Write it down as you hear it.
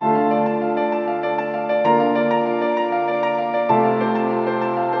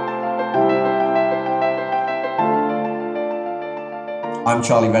I'm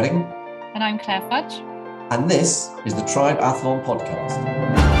Charlie Redding. And I'm Claire Fudge. And this is the Triathlon Podcast.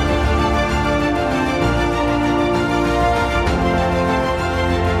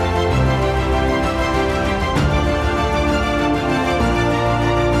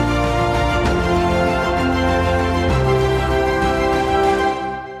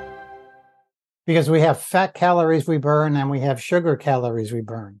 Because we have fat calories we burn and we have sugar calories we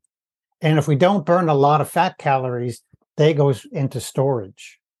burn. And if we don't burn a lot of fat calories, they go into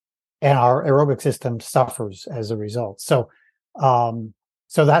storage and our aerobic system suffers as a result. So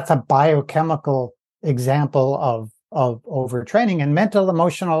that's a biochemical example of overtraining. And mental,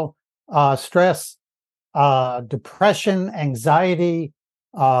 emotional stress, depression, anxiety,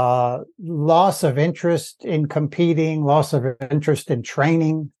 loss of interest in competing, loss of interest in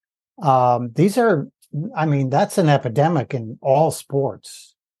training. That's an epidemic in all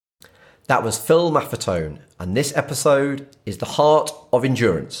sports. That was Phil Maffetone, and this episode is the heart of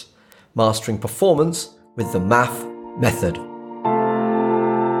endurance, mastering performance with the MAF Method.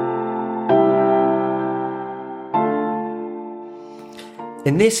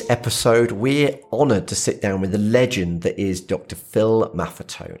 In this episode, we're honoured to sit down with the legend that is Dr. Phil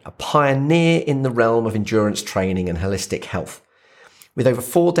Maffetone, a pioneer in the realm of endurance training and holistic health. With over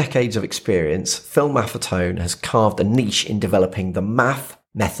 4 decades of experience, Phil Maffetone has carved a niche in developing the MAF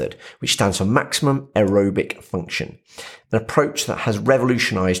Method, which stands for Maximum Aerobic Function, an approach that has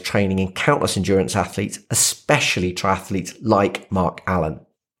revolutionised training in countless endurance athletes, especially triathletes like Mark Allen.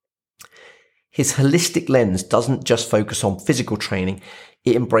 His holistic lens doesn't just focus on physical training,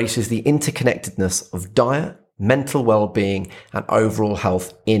 it embraces the interconnectedness of diet, mental well-being, and overall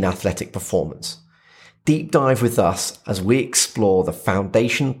health in athletic performance. Deep dive with us as we explore the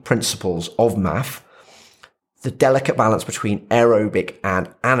foundation principles of MAF, the delicate balance between aerobic and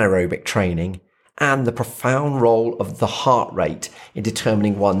anaerobic training, and the profound role of the heart rate in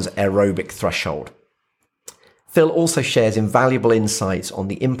determining one's aerobic threshold. Phil also shares invaluable insights on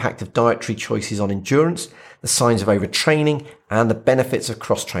the impact of dietary choices on endurance, the signs of overtraining, and the benefits of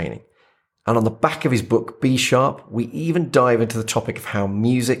cross-training. And on the back of his book, Be Sharp, we even dive into the topic of how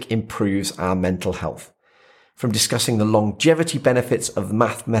music improves our mental health. From discussing the longevity benefits of the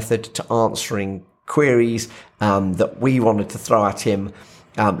MAF method to answering queries that we wanted to throw at him,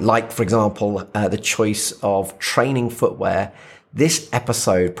 like, for example, the choice of training footwear, this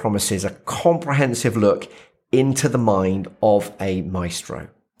episode promises a comprehensive look into the mind of a maestro.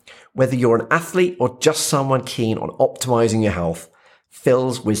 Whether you're an athlete or just someone keen on optimizing your health,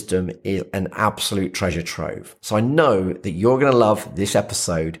 Phil's wisdom is an absolute treasure trove. So I know that you're going to love this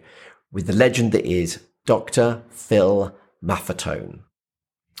episode with the legend that is Dr. Phil Maffetone.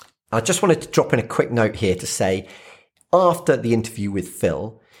 I just wanted to drop in a quick note here to say, after the interview with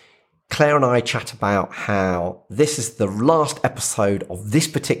Phil, Claire and I chat about how this is the last episode of this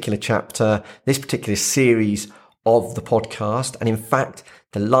particular chapter, this particular series of the podcast, and in fact,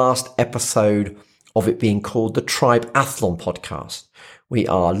 the last episode of it being called the Triathlon Podcast. We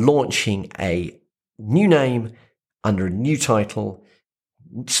are launching a new name under a new title,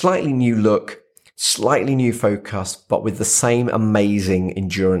 slightly new look, slightly new focus, but with the same amazing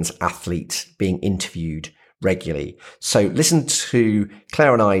endurance athletes being interviewed regularly. So listen to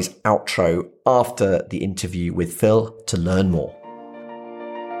Claire and I's outro after the interview with Phil to learn more.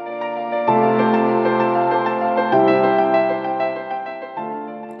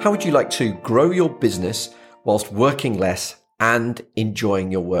 How would you like to grow your business whilst working less and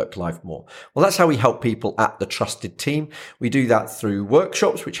enjoying your work life more? Well, that's how we help people at The Trusted Team. We do that through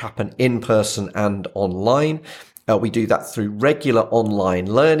workshops, which happen in person and online. We do that through regular online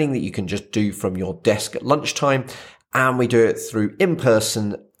learning that you can just do from your desk at lunchtime. And we do it through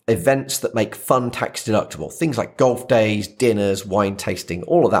in-person events that make fun tax deductible. Things like golf days, dinners, wine tasting,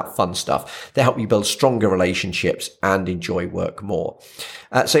 all of that fun stuff. They help you build stronger relationships and enjoy work more.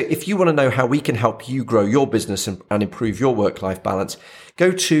 So if you want to know how we can help you grow your business and improve your work-life balance,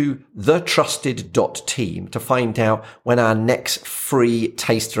 go to thetrusted.team to find out when our next free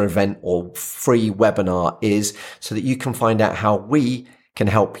taster event or free webinar is, so that you can find out how we can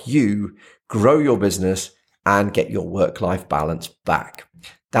help you grow your business and get your work-life balance back.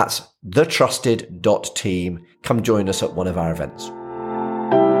 That's thetrusted.team. Come join us at one of our events.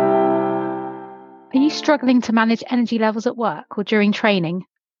 Are you struggling to manage energy levels at work or during training?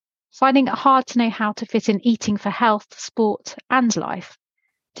 Finding it hard to know how to fit in eating for health, sport, and life?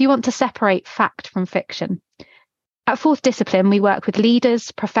 Do you want to separate fact from fiction? At Fourth Discipline, we work with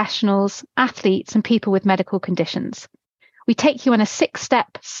leaders, professionals, athletes, and people with medical conditions. We take you on a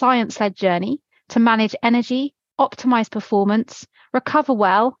 6-step science-led journey to manage energy, optimize performance, recover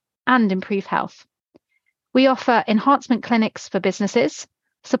well, and improve health. We offer enhancement clinics for businesses,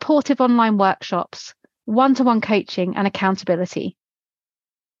 supportive online workshops, one-to-one coaching and accountability.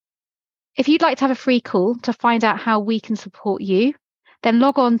 If you'd like to have a free call to find out how we can support you, then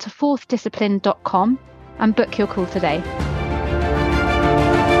log on to fourthdiscipline.com and book your call today.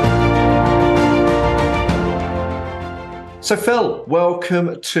 So Phil,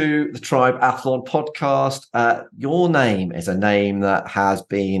 welcome to the Triathlon podcast. Your name is a name that has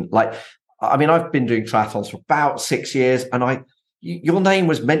been I've been doing triathlons for about 6 years, and your name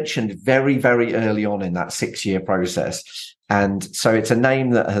was mentioned very, very early on in that 6-year process. And so it's a name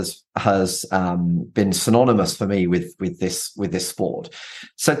that has been synonymous for me with this sport.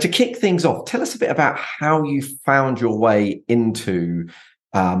 So to kick things off, tell us a bit about how you found your way into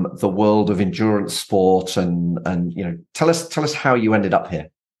the world of endurance sport, and tell us how you ended up here.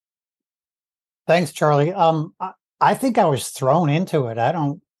 Thanks, Charlie. I think I was thrown into it. I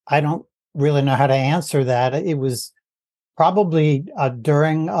don't really know how to answer that. It was probably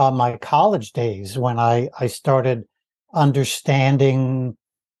during my college days when I started understanding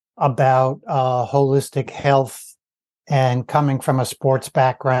about holistic health, and coming from a sports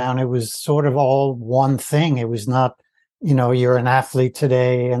background, it was sort of all one thing. It was not, you're an athlete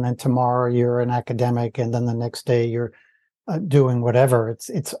today, and then tomorrow you're an academic, and then the next day you're doing whatever.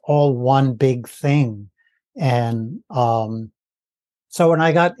 It's all one big thing. And so when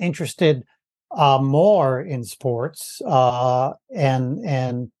I got interested more in sports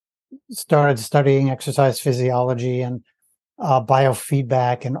and started studying exercise physiology and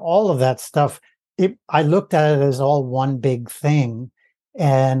biofeedback and all of that stuff, I looked at it as all one big thing,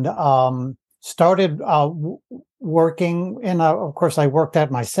 and started working of course, I worked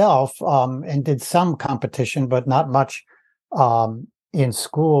at myself and did some competition, but not much in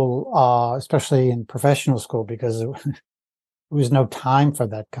school, especially in professional school, because there was no time for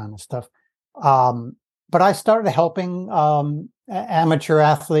that kind of stuff. But I started helping amateur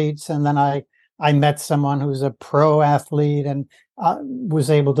athletes, and then I met someone who's a pro athlete, and was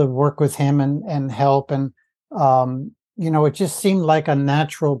able to work with him and help. And it just seemed like a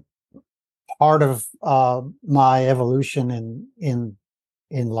natural part of my evolution in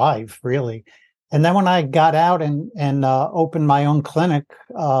life, really. And then when I got out and opened my own clinic,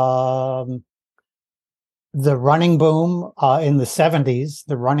 the running boom in the 70s,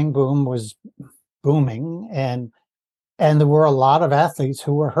 the running boom was booming, and there were a lot of athletes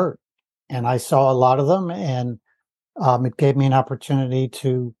who were hurt, and I saw a lot of them, and it gave me an opportunity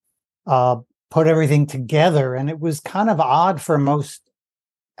to put everything together. And it was kind of odd for most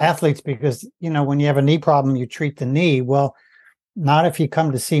athletes, because when you have a knee problem, you treat the knee. Well, not if you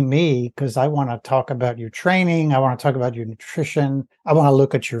come to see me, because I want to talk about your training, I want to talk about your nutrition, I want to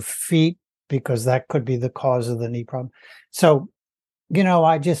look at your feet, because that could be the cause of the knee problem. So,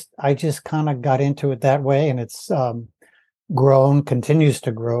 I just kind of got into it that way, and it's continues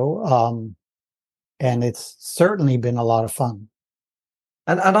to grow. And it's certainly been a lot of fun.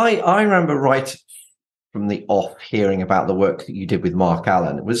 And I remember right from the off hearing about the work that you did with Mark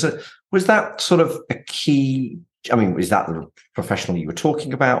Allen. Was that sort of a key? I mean, is that the professional you were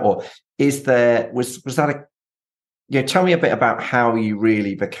talking about, or was that tell me a bit about how you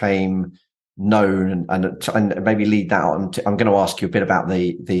really became known, and maybe lead that on. I'm going to ask you a bit about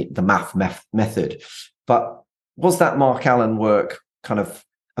the MAF method, but was that Mark Allen work kind of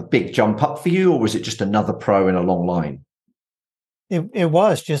a big jump up for you, or was it just another pro in a long line? It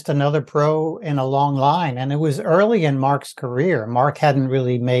was just another pro in a long line, and it was early in Mark's career. Mark hadn't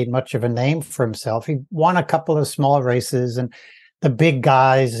really made much of a name for himself. He won a couple of small races, and the big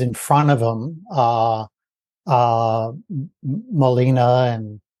guys in front of him,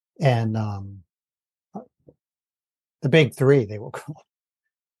 Molina and the big three, they were called.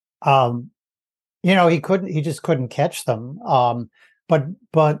 He just couldn't catch them. But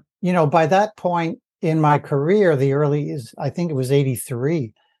by that point in my career, I think it was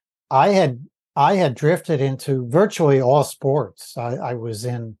 83, I had drifted into virtually all sports. I was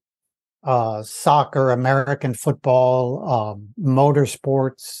in soccer, American football,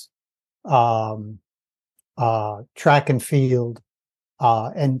 motorsports, track and field.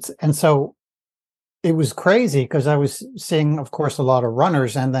 And so it was crazy, because I was seeing, of course, a lot of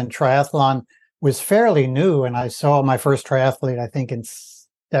runners, and then triathlon was fairly new. And I saw my first triathlete, I think, in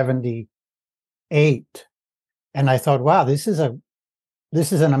 78. And I thought, wow, this is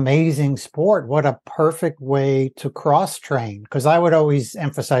an amazing sport. What a perfect way to cross train. Because I would always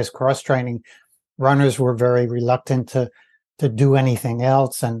emphasize cross training. Runners were very reluctant to do anything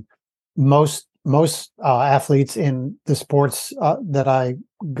else. And most athletes in the sports that I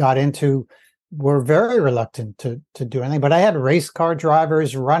got into were very reluctant to do anything. But I had race car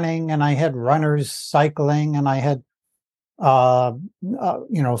drivers running, and I had runners cycling, and I had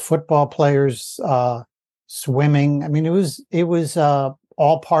football players swimming. I mean, it was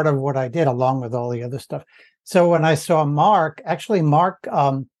all part of what I did, along with all the other stuff. So when I saw Mark, actually, Mark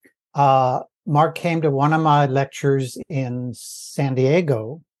came to one of my lectures in San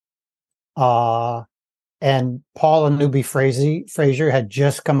Diego, and Paul and Newbie Frazier had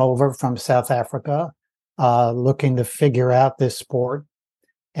just come over from South Africa, looking to figure out this sport,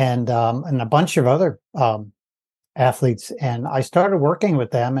 and a bunch of other athletes. And I started working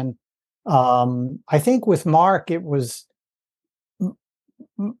with them. And I think with Mark,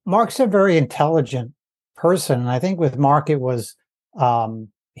 Mark's a very intelligent person. And I think with Mark, it was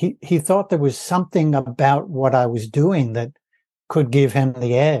he thought there was something about what I was doing that could give him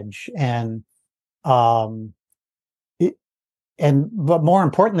the edge. And but more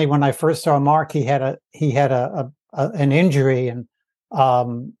importantly, when I first saw Mark, he had an injury, and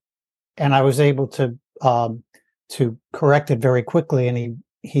I was able to correct it very quickly. And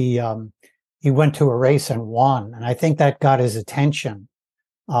he went to a race and won, and I think that got his attention.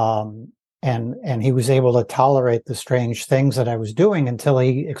 And he was able to tolerate the strange things that I was doing until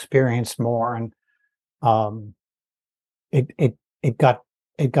he experienced more, and it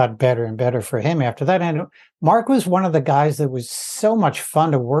got better and better for him after that. And Mark was one of the guys that was so much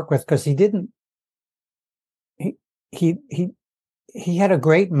fun to work with, because he had a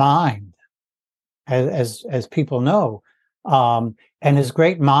great mind, as people know, and his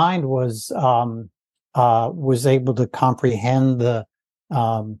great mind was able to comprehend the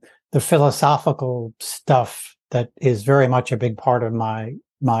philosophical stuff that is very much a big part of my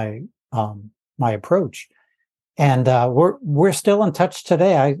approach. And we're still in touch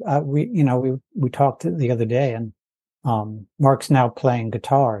today. We talked the other day, and Mark's now playing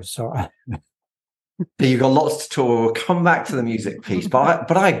guitars. So you've got lots to talk. Come back to the music piece, but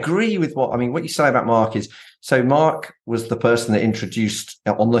I agree with what you say about Mark is. So Mark was the person that introduced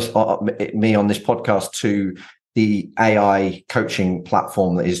me on this podcast to the AI coaching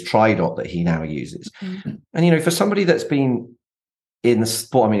platform that is Tridot that he now uses. Mm-hmm. And for somebody that's been in the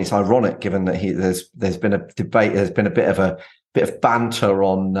sport, it's ironic given that there's been a debate, there's been a bit of banter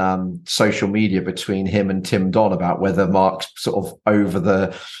on social media between him and Tim Don about whether Mark's sort of over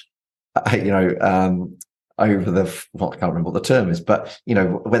the I can't remember what the term is, but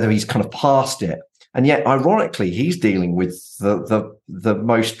whether he's kind of past it. And yet, ironically, he's dealing with the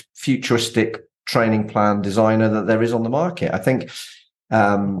most futuristic training plan designer that there is on the market. I think,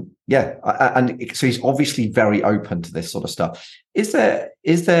 and so he's obviously very open to this sort of stuff. Is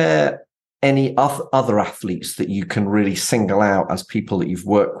there any other athletes that you can really single out as people that you've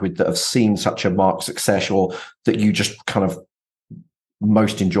worked with that have seen such a marked success, or that you just kind of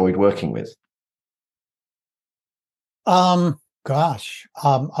most enjoyed working with? A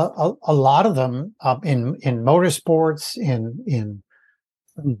lot of them in motorsports, in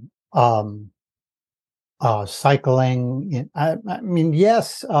cycling.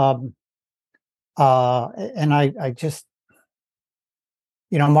 Yes. And I just,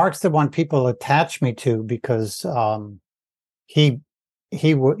 Mark's the one people attach me to, because he's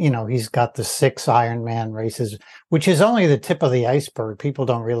got the 6 Ironman races, which is only the tip of the iceberg. People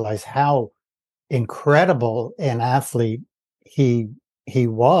don't realize how incredible an athlete he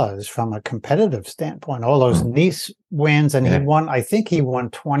was from a competitive standpoint. All those Nice wins, and I think he won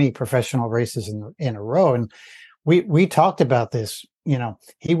 20 professional races in a row. And we talked about this.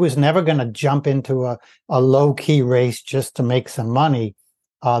 He was never going to jump into a low key race just to make some money.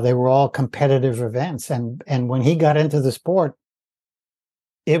 They were all competitive events, and when he got into the sport,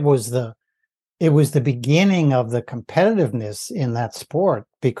 it was the beginning of the competitiveness in that sport,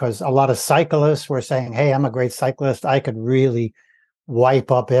 because a lot of cyclists were saying, "Hey, I'm a great cyclist. I could really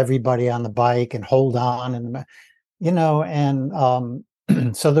wipe up everybody on the bike and hold on," and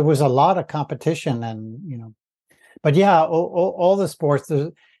so there was a lot of competition, and but yeah, all the sports.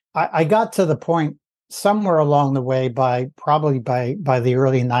 I got to the point somewhere along the way, probably by the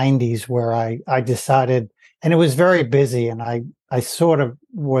early 90s, where I decided, and it was very busy, and I sort of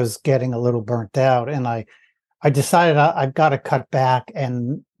was getting a little burnt out, and I decided I've got to cut back.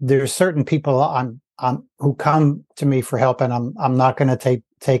 And there's certain people who come to me for help, and I'm not going to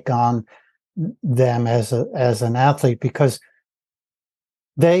take on them as an athlete, because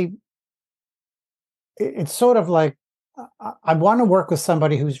it's sort of like, I want to work with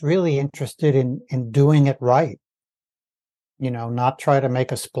somebody who's really interested in doing it right, not try to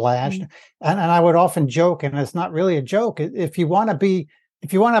make a splash. Mm-hmm. And I would often joke, and it's not really a joke, if you want to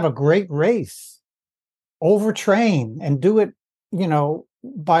have a great race, overtrain and do it,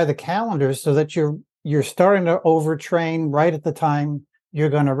 by the calendar so that you're starting to overtrain right at the time you're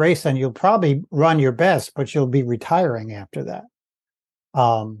going to race, and you'll probably run your best, but you'll be retiring after that.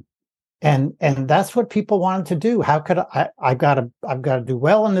 And that's what people wanted to do. How could I've got to do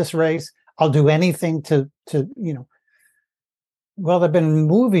well in this race. I'll do anything to well, there've been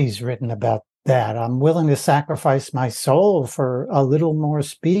movies written about that. I'm willing to sacrifice my soul for a little more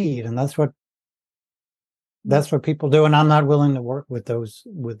speed. And that's what people do. And I'm not willing to work with those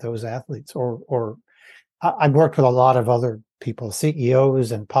athletes, or I've worked with a lot of other people,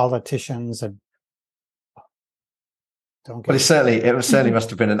 CEOs and politicians, and it certainly must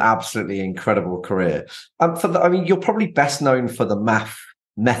have been an absolutely incredible career. You're probably best known for the MAF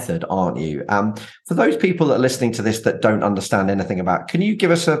method, aren't you? For those people that are listening to this that don't understand anything about, can you give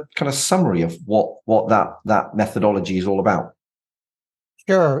us a kind of summary of what that methodology is all about?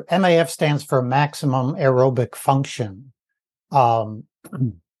 Sure. MAF stands for maximum aerobic function, and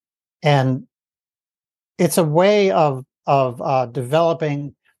it's a way of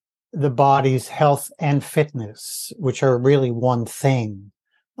developing the body's health and fitness, which are really one thing.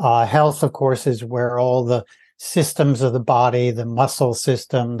 Health, of course, is where all the systems of the body, the muscle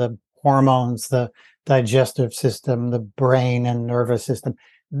system, the hormones, the digestive system, the brain and nervous system,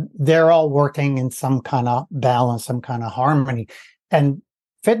 they're all working in some kind of balance, some kind of harmony. And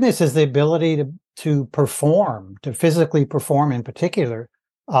fitness is the ability to perform, to physically perform in particular,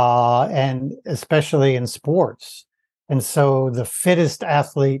 and especially in sports. And so the fittest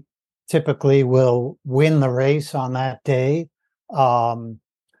athlete typically will win the race on that day.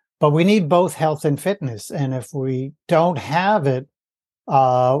 But we need both health and fitness. And if we don't have it,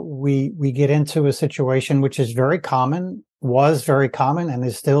 we get into a situation which is very common, was very common, and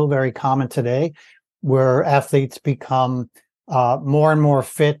is still very common today, where athletes become more and more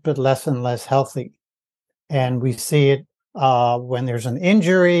fit, but less and less healthy. And we see it when there's an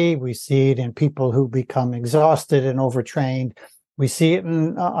injury. We see it in people who become exhausted and overtrained. We see it,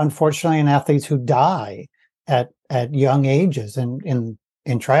 unfortunately, in athletes who die at young ages. And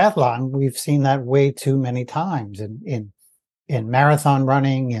in triathlon, we've seen that way too many times. In marathon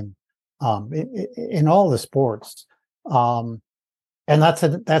running, and in all the sports, and that's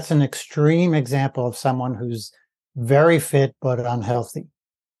an extreme example of someone who's very fit but unhealthy,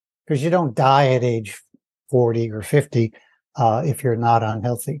 because you don't die at age 40 or 50 if you're not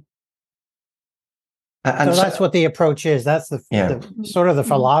unhealthy. And so that's what the approach is. That's the sort of the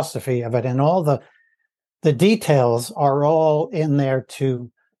philosophy of it, and all the details are all in there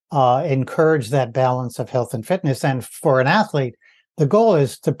to encourage that balance of health and fitness. And for an athlete, the goal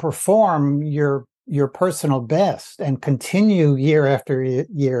is to perform your personal best and continue year after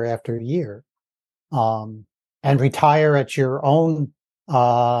year after year, and retire at your own.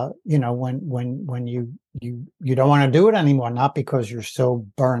 When you don't want to do it anymore, not because you're so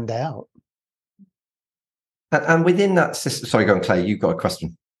burned out. And within that system, sorry, go on, Clay, you've got a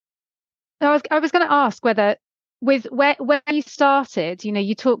question. No, I was going to ask whether, with where you started,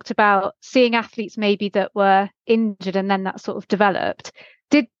 you talked about seeing athletes maybe that were injured, and then that sort of developed.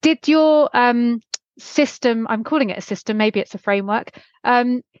 Did your system, I'm calling it a system, maybe it's a framework,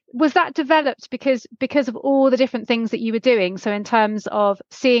 was that developed because of all the different things that you were doing? So in terms of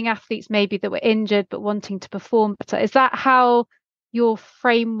seeing athletes maybe that were injured but wanting to perform better, is that how your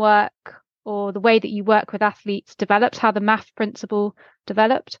framework or the way that you work with athletes developed, how the MAF principle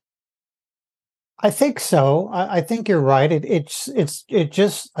developed? I think so. I think you're right. It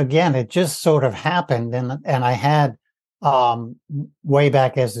just sort of happened, and I had way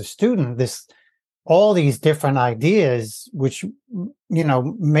back as a student all these different ideas, which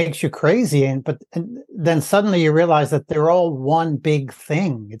makes you crazy, but then suddenly you realize that they're all one big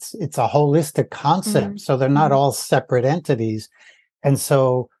thing. It's a holistic concept, mm-hmm. So they're not all separate entities. And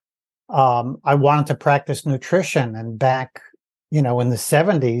so I wanted to practice nutrition, and back in the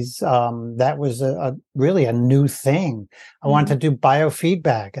 70s, that was really a new thing. I wanted to do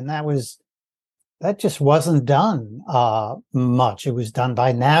biofeedback, and that just wasn't done much. It was done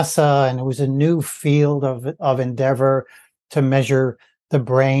by NASA, and it was a new field of endeavor to measure the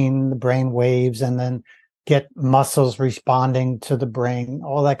brain waves, and then get muscles responding to the brain,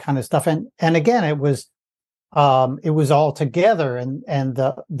 all that kind of stuff. And again, it was all together, and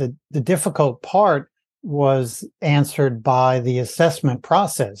the difficult part was answered by the assessment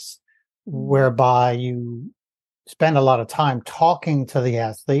process, whereby you spend a lot of time talking to the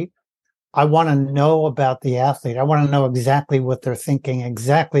athlete. I want to know about the athlete. I want to know exactly what they're thinking,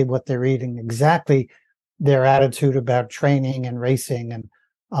 exactly what they're eating, exactly their attitude about training and racing. And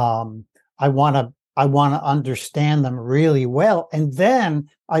I want to understand them really well. And then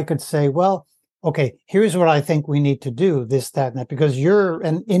I could say, well, okay, here's what I think we need to do, this, that, and that, because you're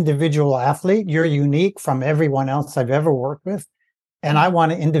an individual athlete. You're unique from everyone else I've ever worked with. And I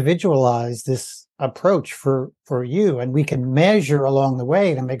want to individualize this approach for you. And we can measure along the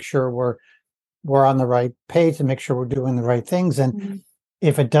way to make sure we're on the right page, to make sure we're doing the right things. And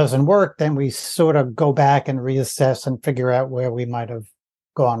if it doesn't work, then we sort of go back and reassess and figure out where we might have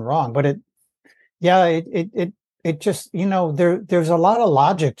gone wrong. But it just, there's a lot of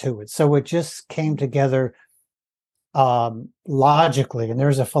logic to it. So it just came together logically. And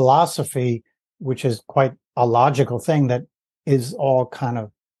there's a philosophy, which is quite a logical thing, that is all kind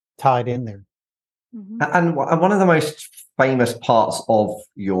of tied in there. And one of the most famous parts of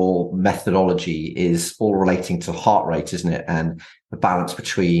your methodology is all relating to heart rate, isn't it? And the balance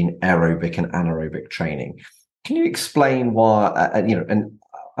between aerobic and anaerobic training. Can you explain why, and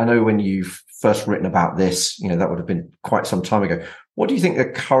I know when you've first written about this, that would have been quite some time ago. What do you think the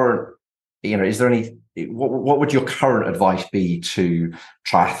current, is there any, what would your current advice be to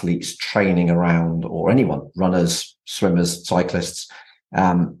triathletes training around, or anyone, runners, swimmers, cyclists,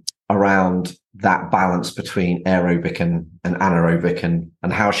 around that balance between aerobic and anaerobic, and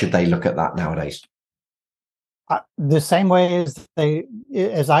how should they look at that nowadays? The same way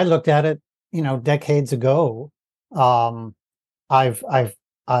as I looked at it, decades ago. I've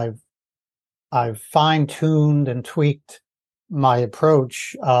fine-tuned and tweaked my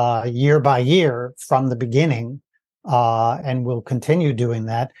approach year by year from the beginning, and will continue doing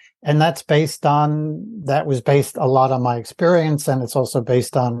that. And that was based a lot on my experience, and it's also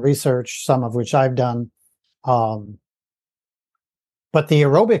based on research, some of which I've done. But the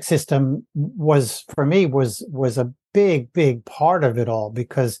aerobic system was a big part of it all,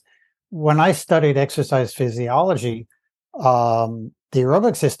 because when I studied exercise physiology, the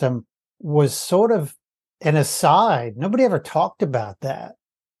aerobic system was sort of an aside. Nobody ever talked about that.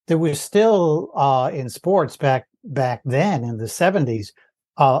 There was still in sports back then in the 70s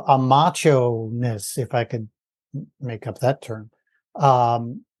a macho-ness, if I could make up that term.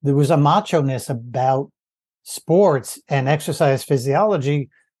 There was a macho-ness about sports, and exercise physiology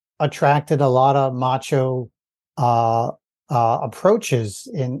attracted a lot of macho approaches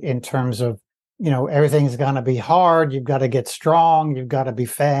in terms of, everything's going to be hard. You've got to get strong. You've got to be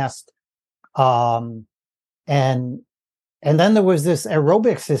fast. And then there was this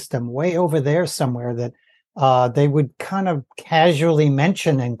aerobic system way over there somewhere that they would kind of casually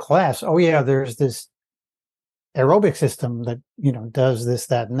mention in class. Oh yeah, there's this aerobic system that, does this,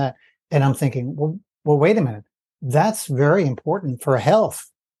 that, and that. And I'm thinking, well, wait a minute. That's very important for health.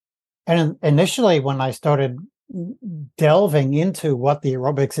 And initially, when I started delving into what the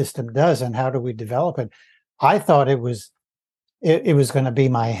aerobic system does and how do we develop it, I thought it was going to be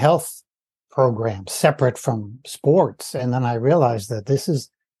my health program separate from sports. And then I realized that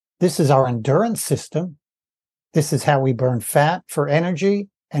this is our endurance system. This is how we burn fat for energy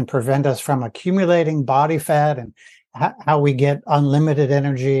and prevent us from accumulating body fat, and how we get unlimited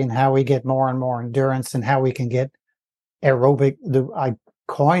energy, and how we get more and more endurance, and how we can get aerobic. I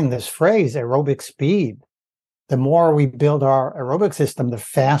coined this phrase, aerobic speed. The more we build our aerobic system, the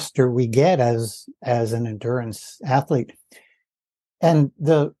faster we get as an endurance athlete. And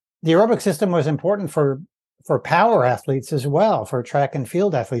the aerobic system was important for power athletes as well, for track and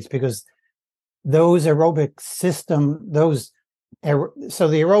field athletes, because those aerobic system, so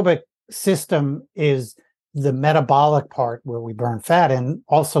the aerobic system is the metabolic part where we burn fat, and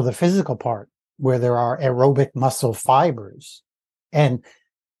also the physical part where there are aerobic muscle fibers. And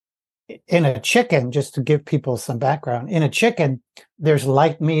in a chicken, just to give people some background, in a chicken, there's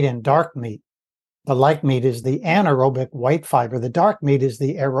light meat and dark meat. The light meat is the anaerobic white fiber. The dark meat is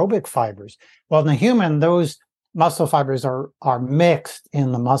the aerobic fibers. Well, in the human, those muscle fibers are mixed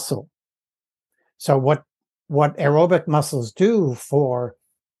in the muscle. So what aerobic muscles do for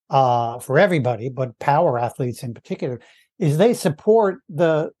everybody, but power athletes in particular, is they support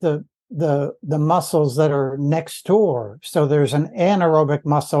the muscles that are next door. So there's an anaerobic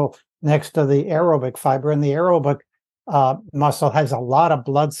muscle next to the aerobic fiber, and the aerobic muscle has a lot of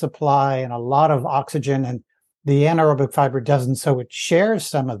blood supply and a lot of oxygen, and the anaerobic fiber doesn't, so it shares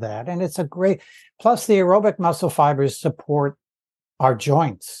some of that. And it's a great, plus the aerobic muscle fibers support our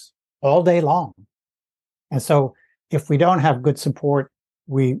joints all day long. And so if we don't have good support,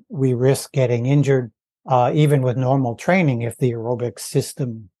 we risk getting injured, even with normal training, if the aerobic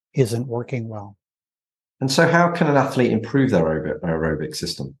system isn't working well. And so how can an athlete improve their aerobic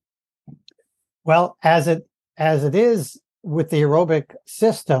system? Well, as it is with the aerobic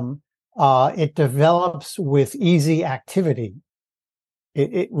system, it develops with easy activity,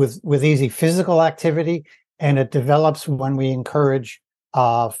 with easy physical activity, and it develops when we encourage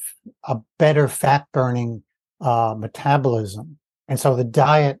a better fat burning metabolism. And so the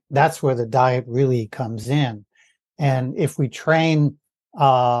diet, that's where the diet really comes in. And if we train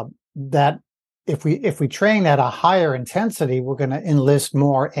if we train at a higher intensity, we're going to enlist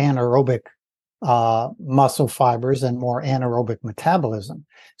more anaerobic muscle fibers and more anaerobic metabolism.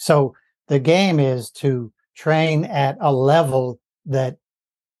 So the game is to train at a level that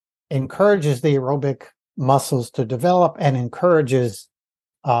encourages the aerobic muscles to develop and encourages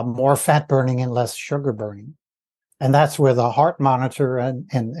more fat burning and less sugar burning. And that's where the heart monitor and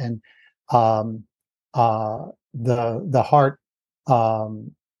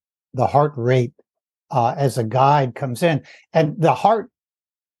the heart rate as a guide comes in. And the heart,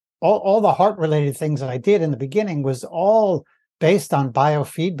 all the heart related things that I did in the beginning was all based on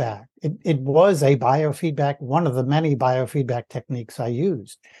biofeedback. It was a biofeedback, one of the many biofeedback techniques I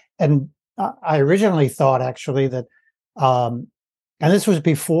used. And I originally thought actually that, and this was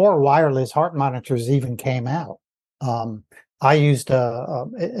before wireless heart monitors even came out. I used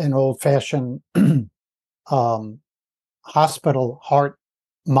an old-fashioned hospital heart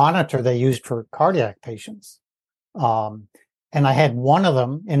monitor they used for cardiac patients. And I had one of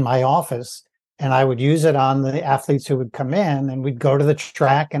them in my office, and I would use it on the athletes who would come in, and we'd go to the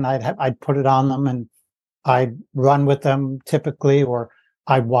track and I'd put it on them and I'd run with them typically, or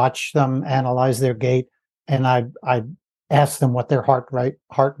I'd watch them analyze their gait, and I'd ask them what their heart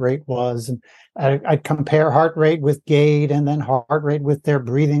rate was, and I'd compare heart rate with gait and then heart rate with their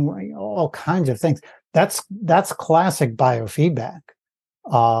breathing, all kinds of things. That's classic biofeedback.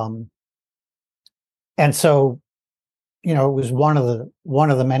 And so, it was one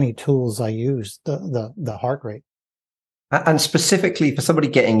of the many tools I used, the heart rate. And specifically for somebody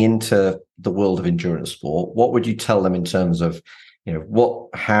getting into the world of endurance sport, what would you tell them in terms of, what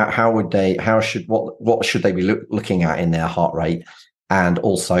should they be looking at in their heart rate, and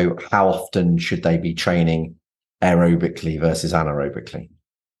also how often should they be training aerobically versus anaerobically?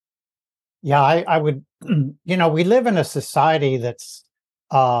 Yeah, I would, we live in a society that's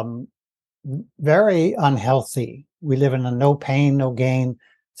very unhealthy. We live in a no pain, no gain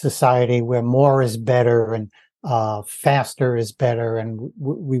society where more is better and faster is better, and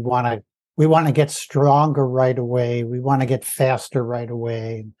we want to get stronger right away. We want to get faster right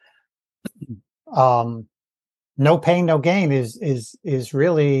away. No pain, no gain is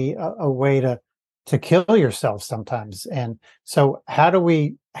really a way to kill yourself sometimes. And so how do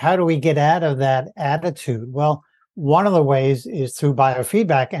we get out of that attitude? Well, one of the ways is through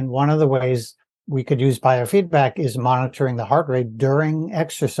biofeedback, and one of the ways we could use biofeedback is monitoring the heart rate during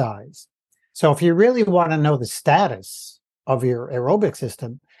exercise. So if you really want to know the status of your aerobic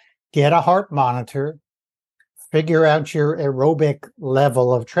system, get a heart monitor, figure out your aerobic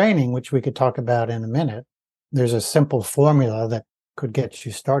level of training, which we could talk about in a minute. There's a simple formula that could get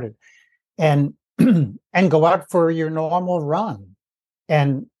you started, and go out for your normal run,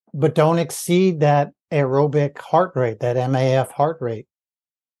 but don't exceed that aerobic heart rate, that MAF heart rate.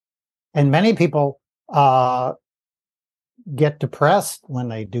 And many people get depressed when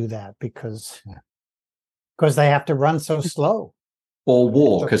they do that because they have to run so slow. Or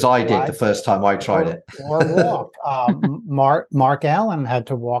walk, as I did the first time I tried it. Or walk. Mark Allen had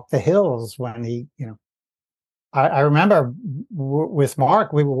to walk the hills when he, I remember with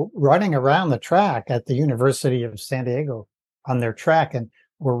Mark, we were running around the track at the University of San Diego on their track, and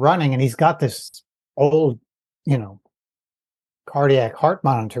we're running, and he's got this old, cardiac heart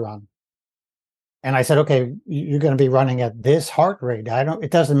monitor on. And I said, okay, you're going to be running at this heart rate. It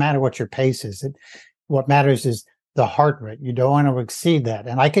doesn't matter what your pace is. What matters is the heart rate. You don't want to exceed that.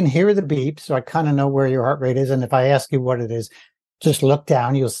 And I can hear the beep, so I kind of know where your heart rate is. And if I ask you what it is, just look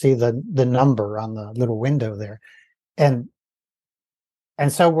down, you'll see the number on the little window there. And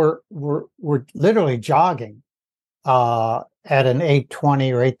so we're literally jogging at an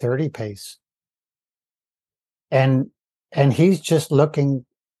 8:20 or 8:30 pace. And he's just looking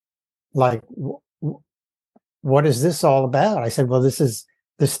like, what is this all about? I said, well, this is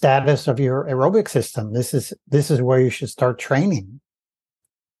the status of your aerobic system. This is where you should start training.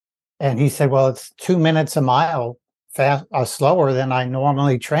 And he said, well, it's 2 minutes a mile slower than I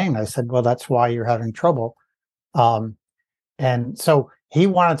normally train. I said, well, that's why you're having trouble. And so he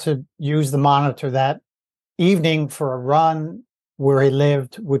wanted to use the monitor that evening for a run where he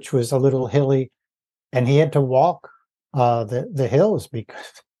lived, which was a little hilly, and he had to walk the hills,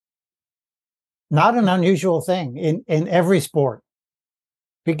 because not an unusual thing in every sport,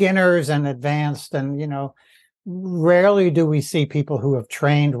 beginners and advanced. And, rarely do we see people who have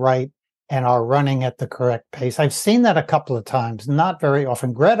trained right and are running at the correct pace. I've seen that a couple of times, not very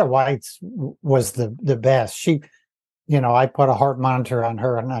often. Greta White's was the best. She I put a heart monitor on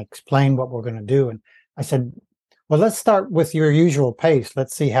her and I explained what we're going to do. And I said, well, let's start with your usual pace.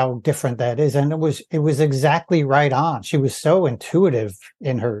 Let's see how different that is. And it was exactly right on. She was so intuitive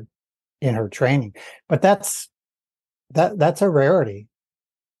in her training. But that's a rarity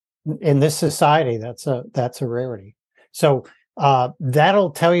in this society. That's a rarity. So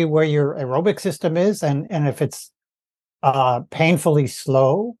that'll tell you where your aerobic system is, and if it's painfully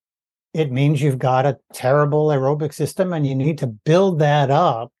slow, it means you've got a terrible aerobic system, and you need to build that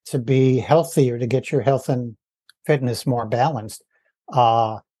up to be healthier, to get your health and fitness more balanced,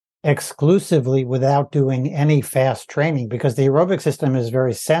 exclusively without doing any fast training, because the aerobic system is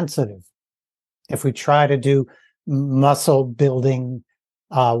very sensitive. If we try to do muscle building,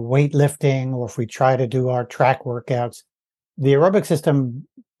 weightlifting, or if we try to do our track workouts, the aerobic system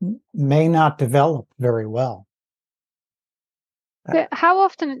may not develop very well. So how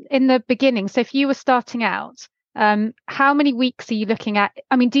often in the beginning, so if you were starting out, how many weeks are you looking at?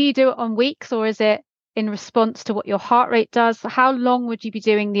 I mean, do you do it on weeks, or is it in response to what your heart rate does? How long would you be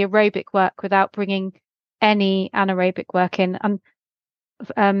doing the aerobic work without bringing any anaerobic work in?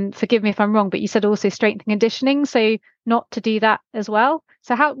 And forgive me if I'm wrong, but you said also strength and conditioning, so not to do that as well.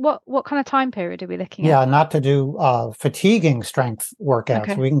 So what kind of time period are we looking at? Yeah, not to do fatiguing strength workouts.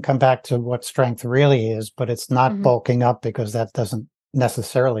 Okay. We can come back to what strength really is, but it's not bulking up, because that doesn't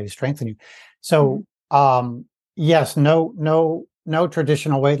necessarily strengthen you. So yes, no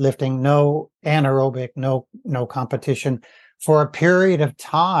traditional weightlifting, no anaerobic, no competition for a period of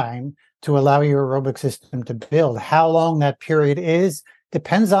time to allow your aerobic system to build. How long that period is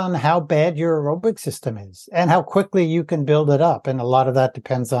depends on how bad your aerobic system is and how quickly you can build it up. And a lot of that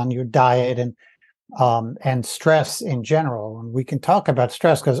depends on your diet and stress in general. And we can talk about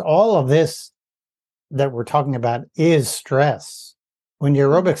stress, because all of this that we're talking about is stress. When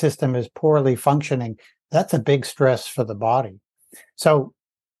your aerobic system is poorly functioning, that's a big stress for the body. So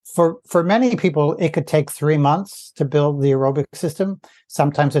for many people, it could take 3 months to build the aerobic system.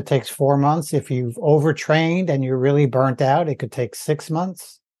 Sometimes it takes 4 months. If you've overtrained and you're really burnt out, it could take 6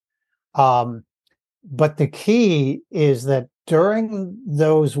 months. But the key is that during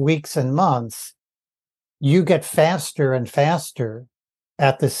those weeks and months, you get faster and faster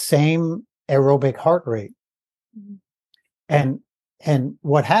at the same aerobic heart rate. And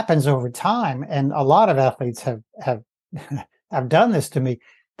what happens over time, and a lot of athletes have done this to me,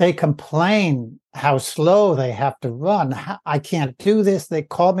 they complain how slow they have to run. I can't do this. They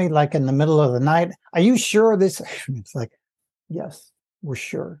call me like in the middle of the night. Are you sure this? It's like, yes, we're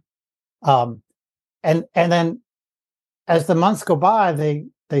sure. And then as the months go by,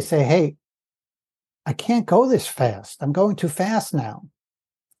 they say, hey, I can't go this fast. I'm going too fast now.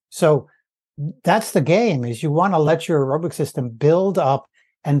 So that's the game, is you want to let your aerobic system build up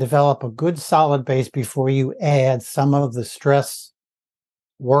and develop a good solid base before you add some of the stress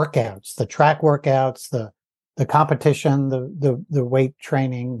workouts, the track workouts, the competition, the weight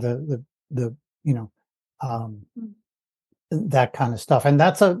training, that kind of stuff. And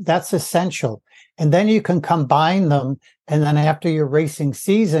that's essential. And then you can combine them. And then after your racing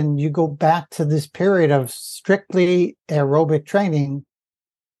season, you go back to this period of strictly aerobic training,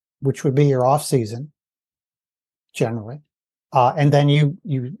 which would be your off season generally. And then you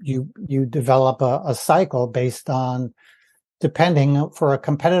develop a cycle based on, depending, for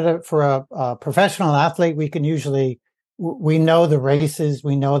a professional athlete, we know the races,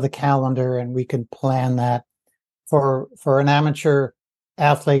 we know the calendar, and we can plan that. For an amateur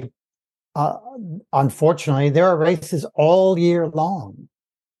athlete, unfortunately, there are races all year long.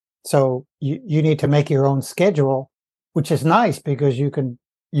 So you need to make your own schedule, which is nice, because you can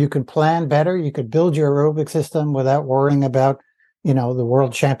plan better. You could build your aerobic system without worrying about, the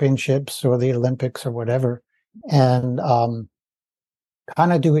world championships or the Olympics or whatever. And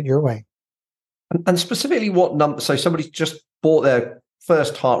kind of do it your way. And specifically, what number? So somebody's just bought their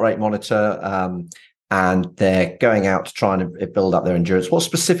first heart rate monitor, and they're going out to try and build up their endurance. What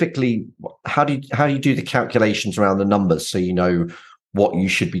specifically? How do you do the calculations around the numbers so you know what you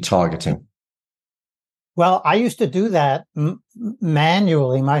should be targeting? Well, I used to do that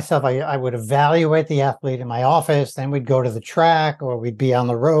manually myself. I would evaluate the athlete in my office, then we'd go to the track, or we'd be on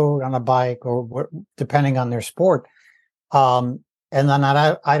the road on a bike, or depending on their sport. And then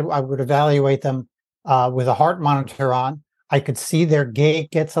I would evaluate them with a heart monitor on. I could see their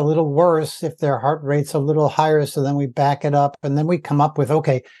gait gets a little worse if their heart rate's a little higher. So then we back it up, and then we come up with,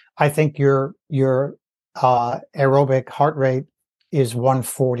 okay, I think your aerobic heart rate is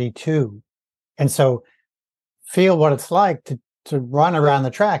 142. And so feel what it's like to run around the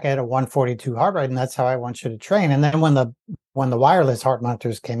track at a 142 heart rate. And that's how I want you to train. And then when the wireless heart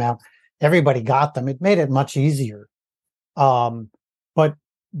monitors came out, everybody got them. It made it much easier.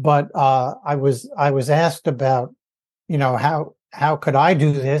 But I was asked about, how could I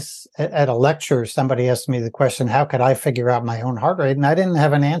do this at a lecture? Somebody asked me the question, how could I figure out my own heart rate? And I didn't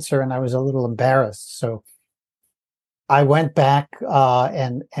have an answer, and I was a little embarrassed. So I went back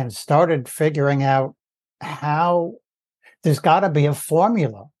and started figuring out how there's got to be a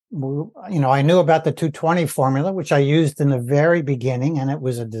formula. I knew about the 220 formula, which I used in the very beginning, and it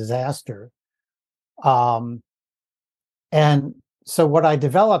was a disaster. And so what I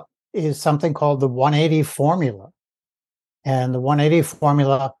developed is something called the 180 formula. And the 180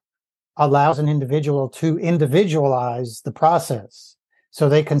 formula allows an individual to individualize the process. So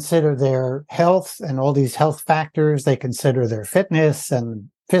they consider their health and all these health factors. They consider their fitness and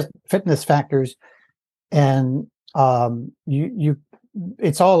fitness factors. And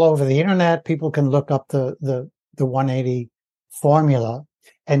it's all over the internet. People can look up the 180 formula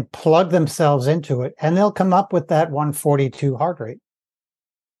and plug themselves into it, and they'll come up with that 142 heart rate.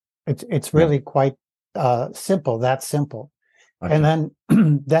 It's really quite simple, that simple. Okay. And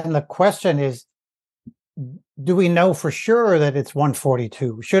then the question is, do we know for sure that it's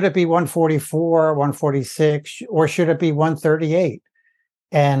 142? Should it be 144, 146, or should it be 138?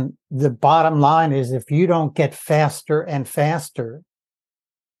 And the bottom line is, if you don't get faster and faster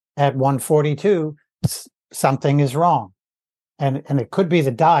at 142, something is wrong. And it could be the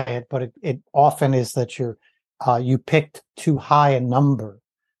diet, but it often is that you picked too high a number.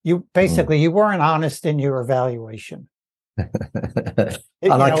 You weren't honest in your evaluation. I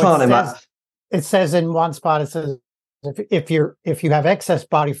can't imagine. It says in one spot, it says if you have excess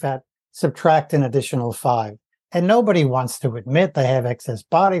body fat, subtract an additional 5. And nobody wants to admit they have excess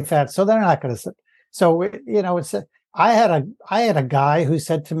body fat, so they're not going to. So I had a guy who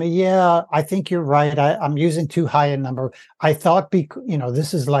said to me, "Yeah, I think you're right. I'm using too high a number. I thought,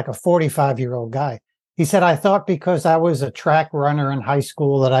 this is like a 45-year-old guy. He said, I thought because I was a track runner in high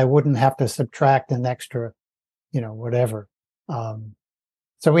school that I wouldn't have to subtract an extra, whatever."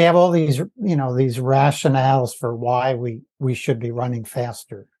 So we have all these rationales for why we should be running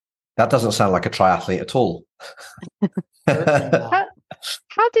faster. That doesn't sound like a triathlete at all. How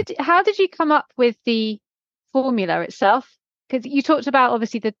did you come up with the formula itself? Because you talked about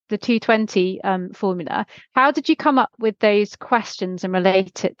obviously the 220 formula. How did you come up with those questions and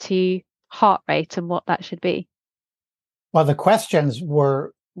relate it to heart rate and what that should be? Well, the questions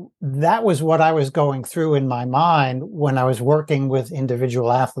that was what I was going through in my mind when I was working with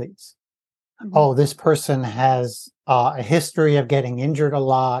individual athletes. Mm-hmm. Oh, this person has a history of getting injured a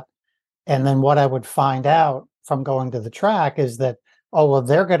lot. And then what I would find out from going to the track is that,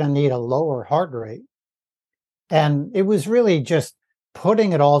 they're going to need a lower heart rate. And it was really just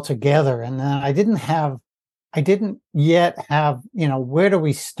putting it all together. And then I didn't yet have, where do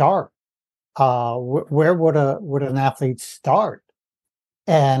we start? Where would an athlete start?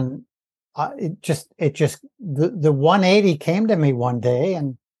 And the 180 came to me one day,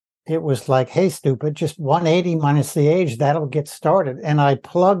 and it was like, hey, stupid, just 180 minus the age, that'll get started. And I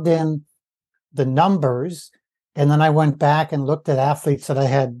plugged in the numbers, and then I went back and looked at athletes that I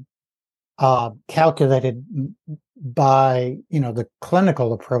had calculated by, the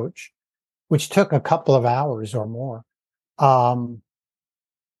clinical approach, which took a couple of hours or more,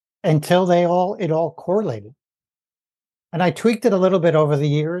 until it all correlated. And I tweaked it a little bit over the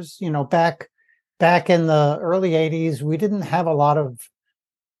years. Back in the early 80s, we didn't have a lot of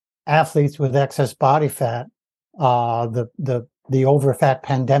athletes with excess body fat. The overfat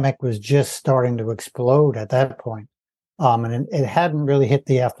pandemic was just starting to explode at that point. And it hadn't really hit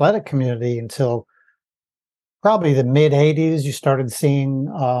the athletic community until probably the mid 80s. You started seeing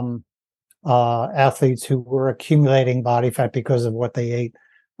athletes who were accumulating body fat because of what they ate.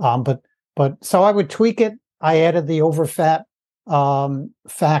 But so I would tweak it. I added the overfat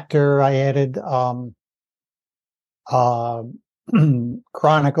factor. I added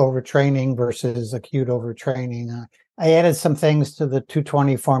chronic overtraining versus acute overtraining. I added some things to the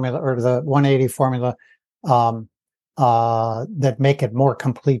 220 formula or the 180 formula that make it more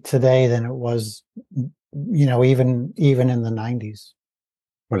complete today than it was, even in the 90s.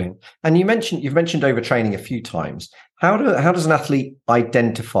 Brilliant. And you've mentioned overtraining a few times. How does an athlete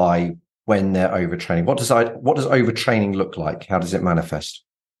identify when they're overtraining? What does overtraining look like? How does it manifest?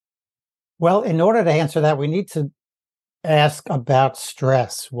 Well, in order to answer that, we need to ask about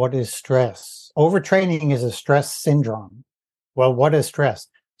stress. What is stress? Overtraining is a stress syndrome. Well, what is stress?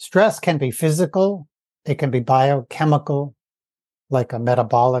 Stress can be physical, it can be biochemical, like a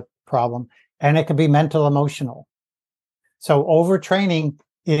metabolic problem, and it can be mental, emotional. So overtraining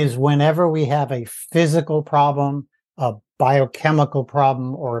is whenever we have a physical problem, a biochemical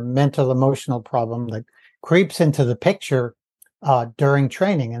problem, or a mental, emotional problem creeps into the picture during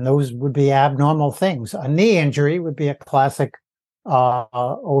training, and those would be abnormal things. A knee injury would be a classic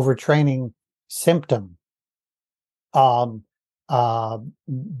overtraining symptom.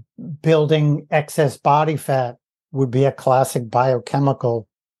 Building excess body fat would be a classic biochemical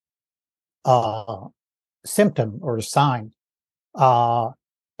symptom or sign.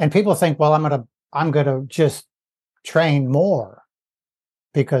 And people think, well, I'm gonna just train more,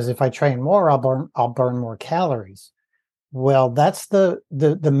 because if I train more, I'll burn more calories. Well, that's the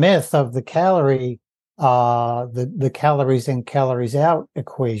myth of the calorie, the calories in, calories out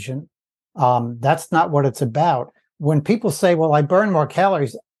equation. That's not what it's about. When people say, well, I burn more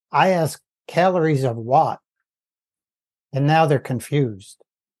calories, I ask, calories of what? And now they're confused,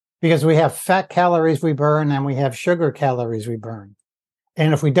 because we have fat calories we burn and we have sugar calories we burn.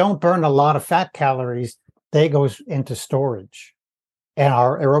 And if we don't burn a lot of fat calories, they go into storage, and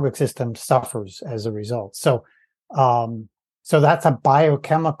our aerobic system suffers as a result. So that's a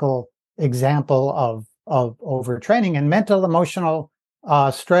biochemical example of overtraining. And mental, emotional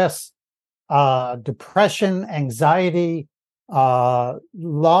stress, depression, anxiety,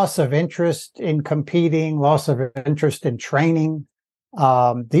 loss of interest in competing, loss of interest in training.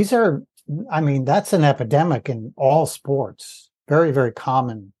 These are, that's an epidemic in all sports. Very, very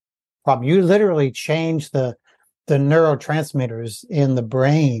common problem. You literally change the neurotransmitters in the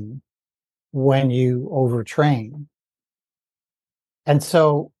brain when you overtrain. And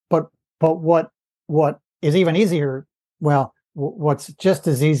so, but what is even easier, well, what's just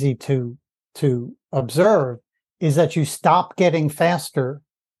as easy to observe is that you stop getting faster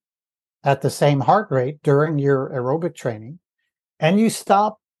at the same heart rate during your aerobic training, and you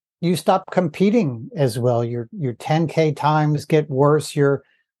stop competing as well. Your 10K times get worse. Your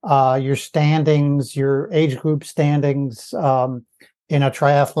standings, your age group standings in a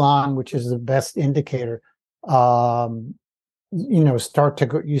triathlon, which is the best indicator, you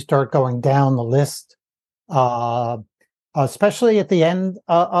start going down the list. Especially at the end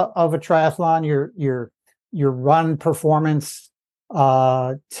of a triathlon, your run performance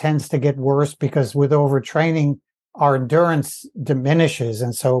tends to get worse, because with overtraining, our endurance diminishes,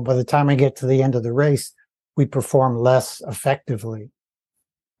 and so by the time we get to the end of the race, we perform less effectively.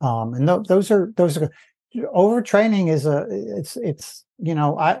 And those are overtraining is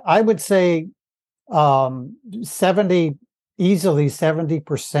I would say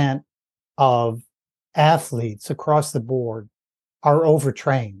 70% of athletes across the board are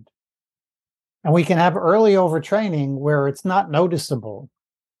overtrained. And we can have early overtraining where it's not noticeable.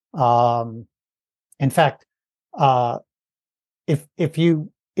 In fact, if you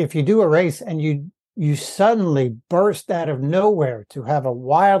do a race and you suddenly burst out of nowhere to have a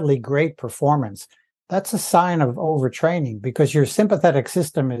wildly great performance, that's a sign of overtraining, because your sympathetic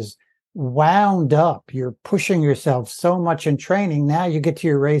system is wound up. You're pushing yourself so much in training. Now you get to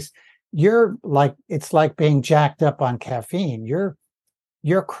your race, it's like being jacked up on caffeine. You're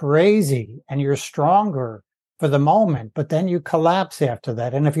crazy and you're stronger for the moment, but then you collapse after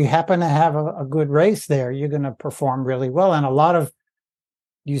that. And if you happen to have a good race there, you're going to perform really well. And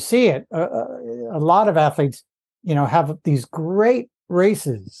you see it, a lot of athletes, have these great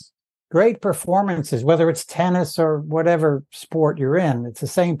races, great performances, whether it's tennis or whatever sport you're in. It's the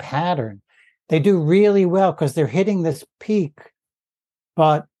same pattern. They do really well because they're hitting this peak,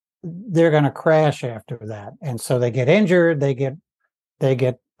 but they're going to crash after that. And so they get injured, they get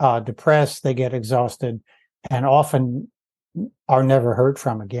depressed, they get exhausted, and often are never heard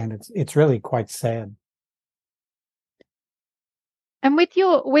from again. It's really quite sad. And with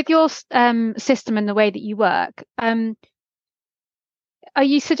your system and the way that you work, are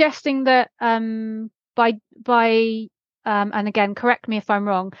you suggesting that by and again, correct me if I'm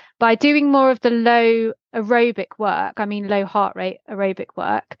wrong, by doing more of the low aerobic work, low heart rate aerobic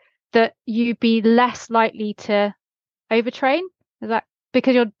work, that you'd be less likely to overtrain? Is that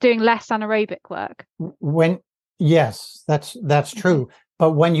because you're doing less anaerobic work? Yes, that's true.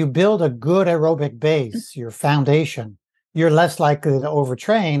 But when you build a good aerobic base, your foundation, you're less likely to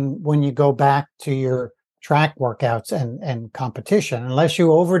overtrain when you go back to your track workouts and competition. Unless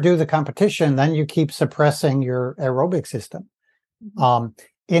you overdo the competition, then you keep suppressing your aerobic system.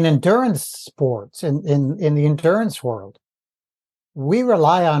 In endurance sports, in the endurance world, we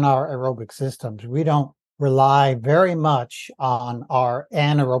rely on our aerobic systems. We don't rely very much on our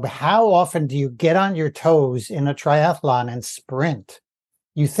anaerobic. How often do you get on your toes in a triathlon and sprint?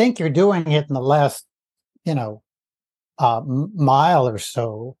 You think you're doing it in the last, mile or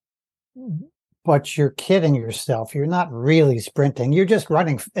so, but you're kidding yourself. You're not really sprinting. You're just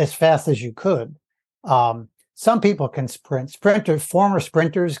running as fast as you could. So some people can sprint. Former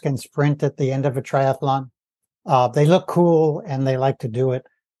sprinters can sprint at the end of a triathlon. They look cool and they like to do it.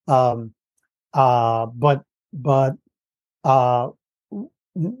 But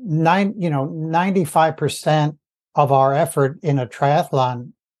 95% of our effort in a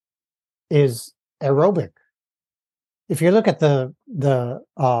triathlon is aerobic. If you look at the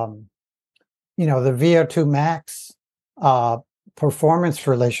VO2 max performance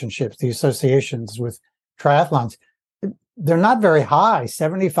relationships, the associations with triathlons, they're not very high,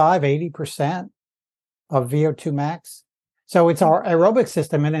 75, 80% of VO2 max. So it's our aerobic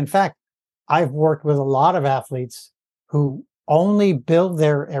system. And in fact, I've worked with a lot of athletes who only build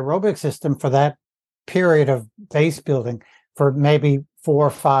their aerobic system for that period of base building for maybe 4,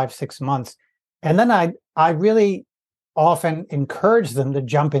 5, 6 months. And then I really often encourage them to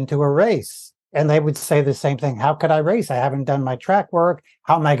jump into a race. And they would say the same thing. How could I race? I haven't done my track work.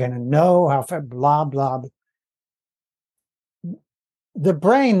 How am I going to know? Blah, blah. The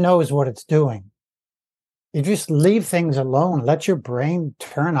brain knows what it's doing. You just leave things alone. Let your brain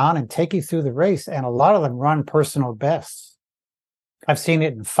turn on and take you through the race. And a lot of them run personal bests. I've seen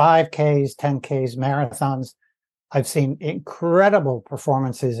it in 5Ks, 10Ks, marathons. I've seen incredible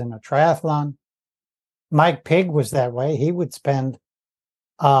performances in a triathlon. Mike Pigg was that way. He would spend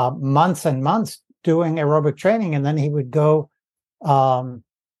months and months doing aerobic training, and then he would go and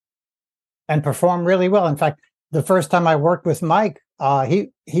perform really well. In fact, the first time I worked with Mike,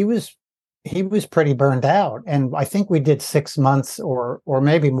 he was pretty burned out, and I think we did 6 months or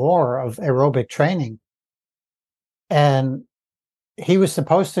maybe more of aerobic training. And he was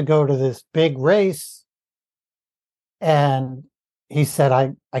supposed to go to this big race, and he said,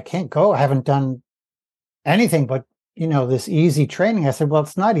 I can't go. I haven't done anything but, this easy training. I said, well,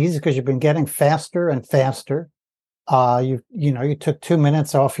 it's not easy because you've been getting faster and faster. You took 2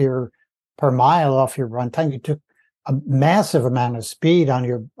 minutes per mile off your run time. You took a massive amount of speed on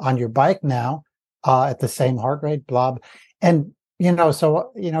your bike now at the same heart rate, blah. And, he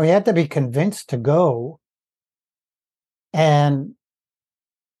had to be convinced to go. And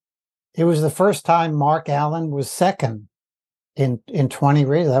it was the first time Mark Allen was second in 20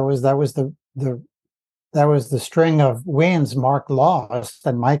 races. That was the string of wins Mark lost,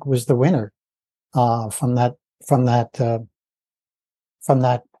 and Mike was the winner from that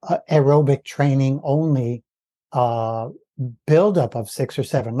aerobic training only buildup of 6 or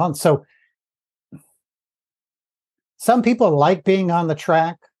 7 months. So some people like being on the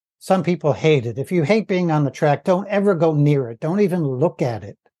track. Some people hate it. If you hate being on the track, don't ever go near it. Don't even look at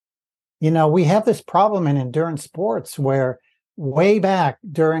it. We have this problem in endurance sports where way back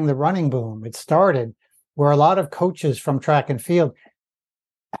during the running boom, it started, where a lot of coaches from track and field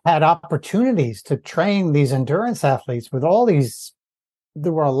had opportunities to train these endurance athletes with all these.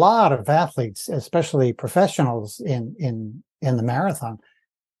 There were a lot of athletes, especially professionals in the marathon.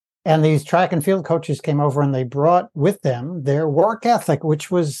 And these track and field coaches came over and they brought with them their work ethic, which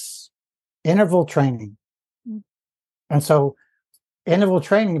was interval training. And so interval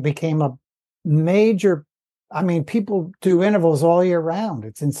training became a major, people do intervals all year round.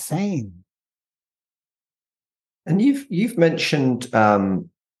 It's insane. And you've mentioned overfat,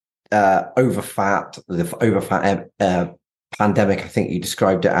 the overfat pandemic. I think you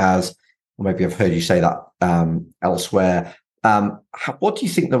described it as, or maybe I've heard you say that elsewhere. What do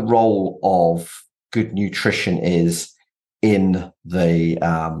you think the role of good nutrition is in the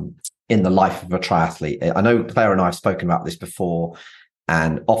life of a triathlete? I know Claire and I have spoken about this before,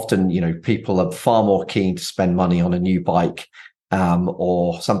 and often, people are far more keen to spend money on a new bike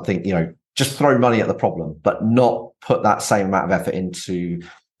or something, just throw money at the problem, but not put that same amount of effort into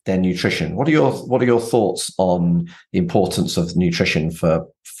their nutrition. What are your thoughts on the importance of nutrition for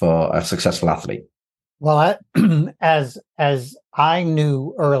a successful athlete? Well, as I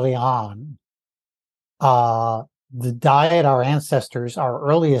knew early on, the diet our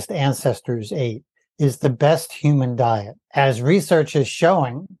earliest ancestors ate is the best human diet. As research is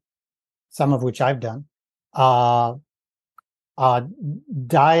showing, some of which I've done,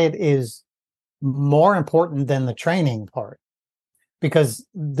 diet is more important than the training part, because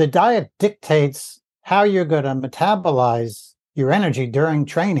the diet dictates how you're going to metabolize your energy during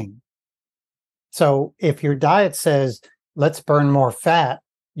training. So if your diet says, let's burn more fat,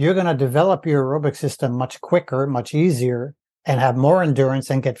 you're going to develop your aerobic system much quicker, much easier, and have more endurance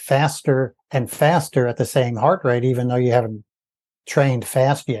and get faster and faster at the same heart rate, even though you haven't trained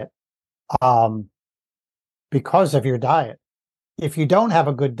fast yet, because of your diet. If you don't have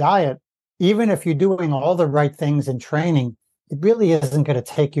a good diet, even if you're doing all the right things in training, it really isn't going to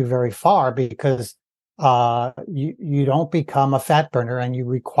take you very far, because you don't become a fat burner, and you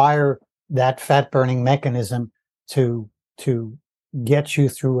require that fat burning mechanism to get you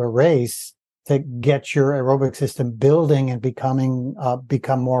through a race, to get your aerobic system building and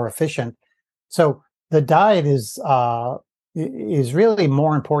become more efficient. So the diet is really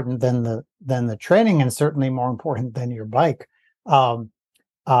more important than the training, and certainly more important than your bike. And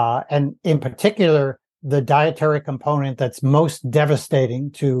in particular, the dietary component that's most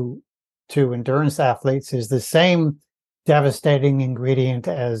devastating to endurance athletes is the same devastating ingredient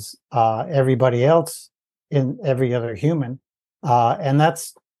as everybody else in every other human, and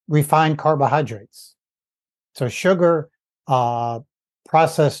that's refined carbohydrates. So sugar,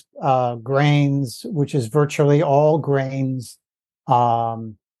 processed grains, which is virtually all grains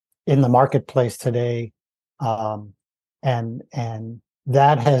in the marketplace today, and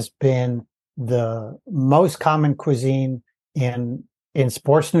that has been the most common cuisine in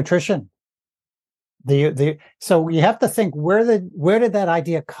sports nutrition. So you have to think, where did that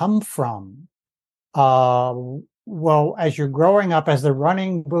idea come from? Well, as you're growing up, as the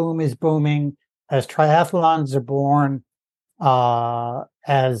running boom is booming, as triathlons are born,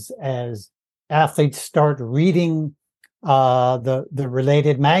 as athletes start reading the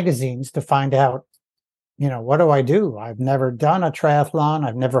related magazines to find out, what do I do? I've never done a triathlon.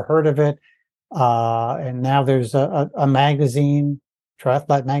 I've never heard of it. And now there's a magazine,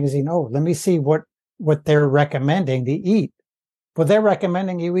 Triathlete magazine. Oh, let me see what they're recommending to eat. Well, they're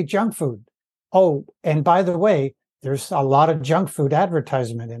recommending you eat junk food. Oh, and by the way, there's a lot of junk food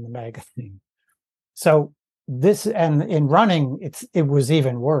advertisement in the magazine. So this, and in running, it was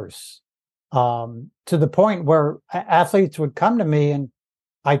even worse, to the point where athletes would come to me and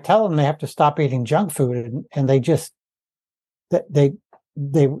I tell them they have to stop eating junk food, and they just they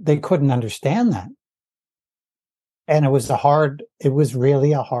couldn't understand that, and it was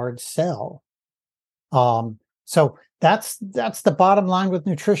really a hard sell. So that's the bottom line with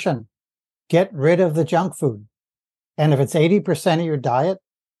nutrition. Get rid of the junk food. And if it's 80% of your diet,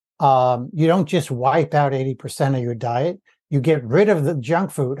 you don't just wipe out 80% of your diet. You get rid of the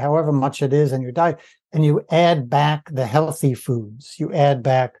junk food, however much it is in your diet, and you add back the healthy foods. You add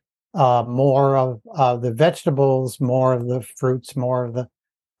back more of the vegetables, more of the fruits, more of the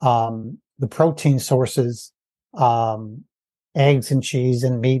protein sources, eggs and cheese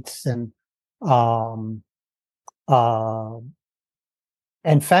and meats and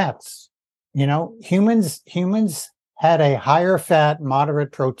fats. Humans had a higher fat,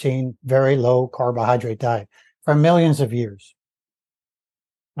 moderate protein, very low carbohydrate diet for millions of years.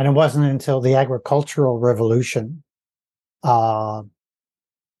 And it wasn't until the agricultural revolution, and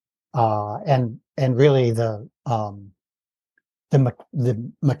really the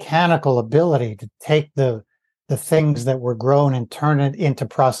mechanical ability to take the things that were grown and turn it into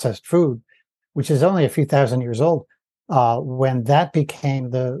processed food, which is only a few thousand years old, when that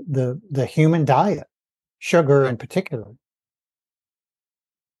became the human diet, sugar in particular.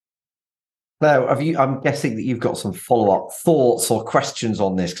 Now, I'm guessing that you've got some follow-up thoughts or questions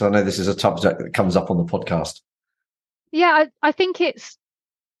on this, because I know this is a subject that comes up on the podcast. Yeah, I think it's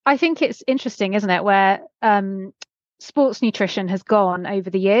interesting, isn't it, where sports nutrition has gone over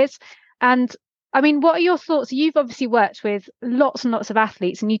the years. And I mean, what are your thoughts? You've obviously worked with lots and lots of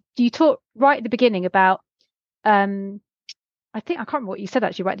athletes, and you talked right at the beginning about I think I can't remember what you said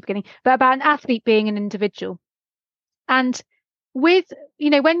actually right at the beginning, but about an athlete being an individual. And with,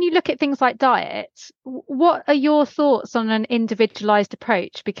 when you look at things like diet, what are your thoughts on an individualized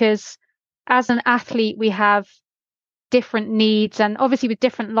approach? Because as an athlete, we have different needs, and obviously with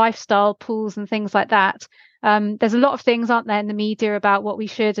different lifestyle pools and things like that. There's a lot of things, aren't there, in the media about what we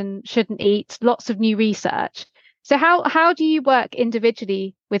should and shouldn't eat, lots of new research. So how do you work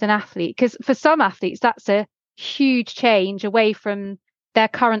individually with an athlete? Because for some athletes, that's a huge change away from their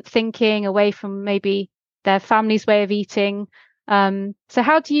current thinking, away from maybe their family's way of eating. So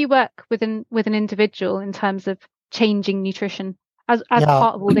how do you work with an individual in terms of changing nutrition as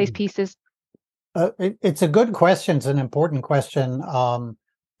part of all those pieces? It's a good question. It's an important question.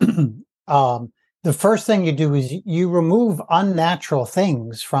 The first thing you do is you remove unnatural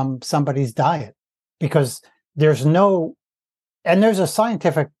things from somebody's diet, because there's a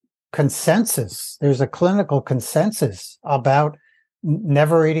scientific consensus. There's a clinical consensus about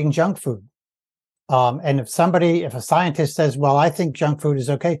never eating junk food. And if a scientist says, well, I think junk food is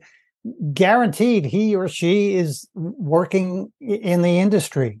okay, guaranteed he or she is working in the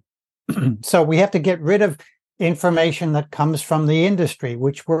industry. So we have to get rid of information that comes from the industry,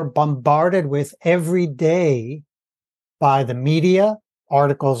 which we're bombarded with every day by the media.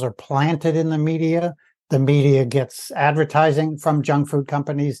 Articles are planted in the media. The media gets advertising from junk food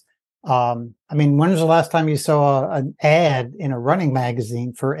companies. I mean, when was the last time you saw an ad in a running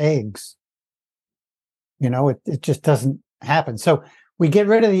magazine for eggs? It just doesn't happen. So we get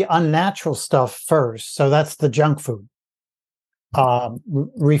rid of the unnatural stuff first. So that's the junk food.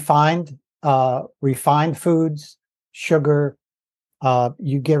 Refined foods, sugar,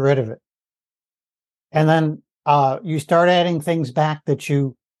 you get rid of it. And then you start adding things back that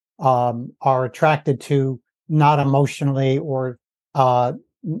you are attracted to, not emotionally, or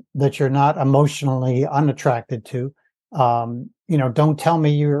that you're not emotionally unattracted to. Don't tell me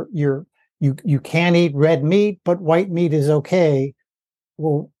you can't eat red meat, but white meat is okay.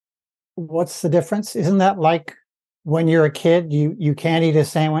 Well, what's the difference? Isn't that like when you're a kid, you can't eat a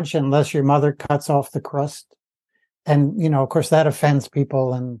sandwich unless your mother cuts off the crust? And, of course, that offends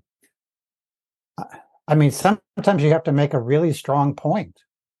people. And I mean, sometimes you have to make a really strong point.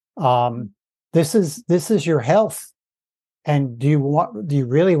 This is your health. And do you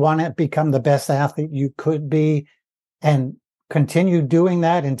really want to become the best athlete you could be and continue doing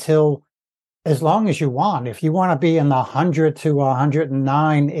that until as long as you want? If you want to be in the 100 to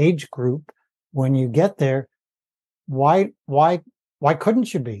 109 age group when you get there, why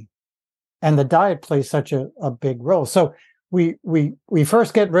couldn't you be? And the diet plays such a big role. So we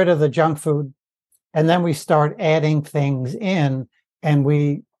first get rid of the junk food, and then we start adding things in, and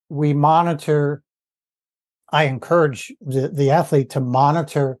we monitor. I encourage the athlete to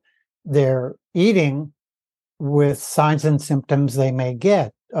monitor their eating with signs and symptoms they may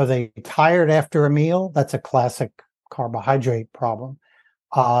get. Are they tired after a meal? That's a classic carbohydrate problem.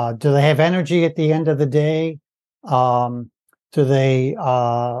 Do they have energy at the end of the day? Does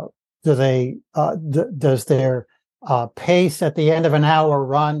their pace at the end of an hour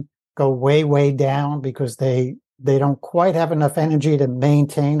run go way down because they don't quite have enough energy to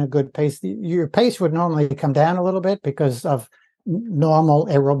maintain a good pace? Your pace would normally come down a little bit because of normal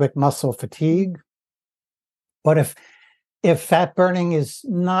aerobic muscle fatigue. But if fat burning is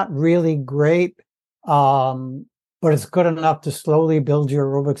not really great, but it's good enough to slowly build your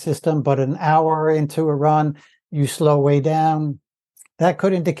aerobic system, but an hour into a run, you slow way down, that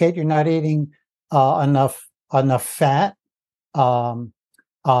could indicate you're not eating enough fat.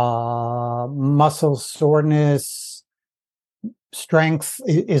 Muscle soreness, strength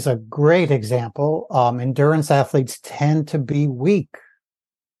is a great example. Endurance athletes tend to be weak.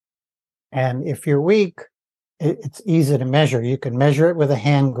 And if you're weak, it's easy to measure. You can measure it with a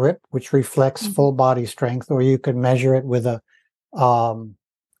hand grip, which reflects full body strength, or you can measure it with a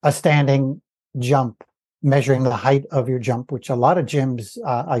standing jump, measuring the height of your jump, which a lot of gyms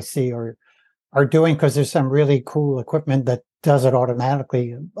I see are doing, because there's some really cool equipment that does it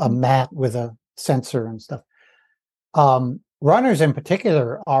automatically, a mat with a sensor and stuff. Runners in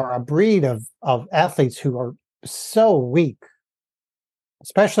particular are a breed of athletes who are so weak,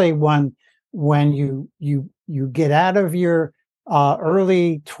 especially when you get out of your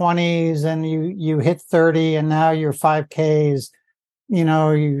early 20s and you hit 30, and now your 5Ks,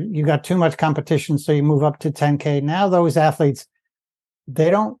 you got too much competition, so you move up to 10K. Now those athletes,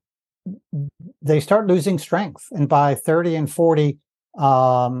 they start losing strength, and by 30 and 40,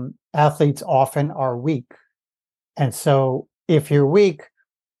 athletes often are weak. And so if you're weak,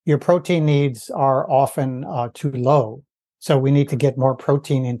 your protein needs are often too low. So we need to get more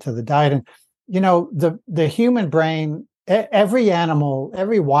protein into the diet. And the human brain, every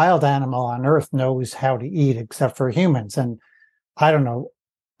wild animal on Earth knows how to eat except for humans. And I don't know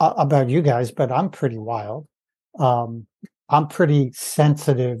about you guys, but I'm pretty wild. I'm pretty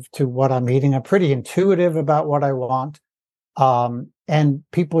sensitive to what I'm eating. I'm pretty intuitive about what I want. And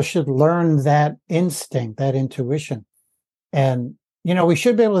people should learn that instinct, that intuition. And, we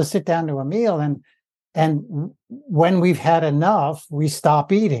should be able to sit down to a meal, and when we've had enough, we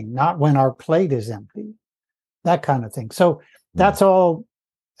stop eating, not when our plate is empty, that kind of thing. So that's all,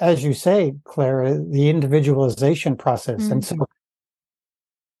 as you say, Clara, the individualization process. And so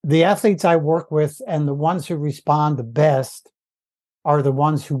the athletes I work with and the ones who respond the best are the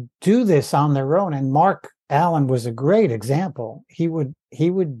ones who do this on their own. And Mark Allen was a great example. He would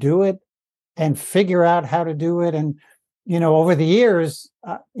do it and figure out how to do it. And, over the years,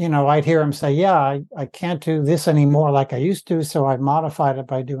 I'd hear him say, yeah, I can't do this anymore like I used to. So I modified it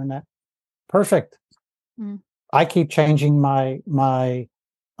by doing that. Perfect. I keep changing my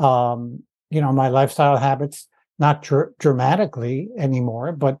lifestyle habits, not dramatically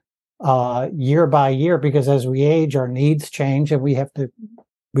anymore, but year by year, because as we age, our needs change, and we have to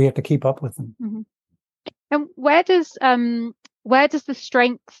keep up with them. And where does the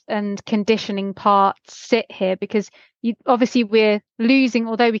strength and conditioning part sit here? Because obviously we're losing,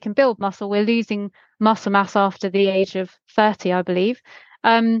 although we can build muscle, we're losing muscle mass after the age of 30, I believe.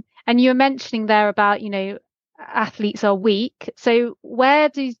 And you were mentioning there about, athletes are weak. So where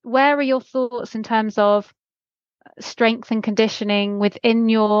are your thoughts in terms of strength and conditioning within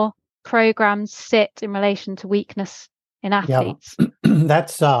your programs sit in relation to weakness in athletes? Yeah,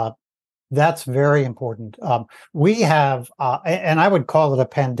 that's very important. We have, and I would call it a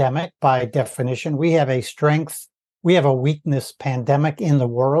pandemic by definition. We have a weakness pandemic in the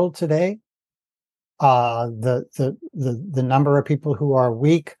world today. The number of people who are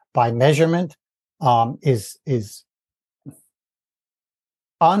weak by measurement is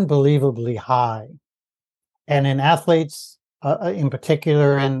unbelievably high, and in athletes, in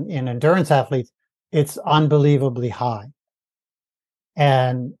particular, and in endurance athletes, it's unbelievably high.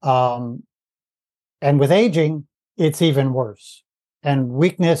 And with aging, it's even worse. And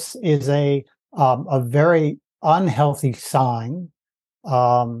weakness is a very unhealthy sign.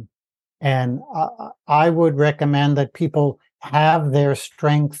 And I would recommend that people have their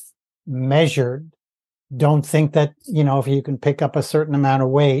strength measured. Don't think that, if you can pick up a certain amount of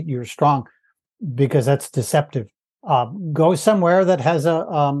weight, you're strong, because that's deceptive. Go somewhere that has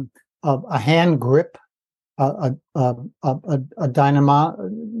a hand grip, a dynamo.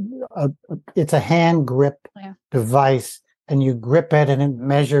 It's a hand grip device, and you grip it, and it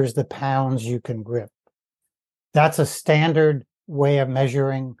measures the pounds you can grip. That's a standard way of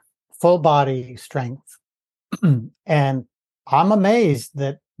measuring full body strength. And I'm amazed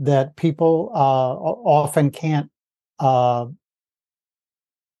that people often can't. I'm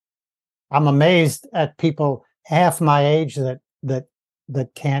amazed at people half my age that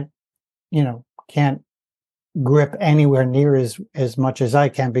can't grip anywhere near as much as I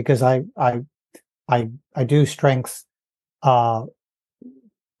can, because I do strength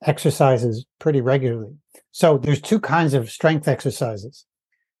exercises pretty regularly. So there's two kinds of strength exercises.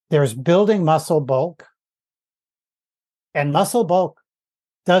 There's building muscle bulk, and muscle bulk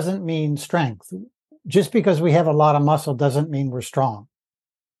doesn't mean strength. Just because we have a lot of muscle doesn't mean we're strong.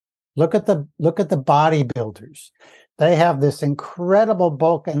 Look at the bodybuilders. They have this incredible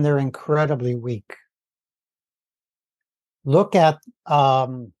bulk, and they're incredibly weak. Look at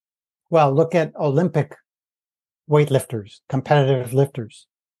Olympic weightlifters, competitive lifters.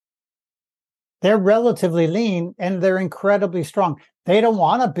 They're relatively lean, and they're incredibly strong. They don't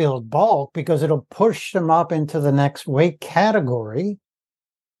want to build bulk because it'll push them up into the next weight category,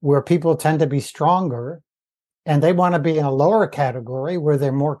 where people tend to be stronger, and they want to be in a lower category where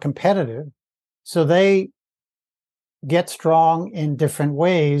they're more competitive. So they get strong in different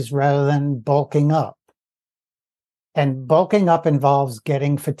ways rather than bulking up. And bulking up involves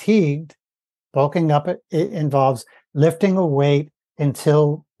getting fatigued. Bulking up, it involves lifting a weight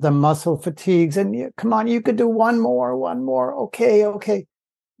until the muscle fatigues. And come on, you could do one more. Okay.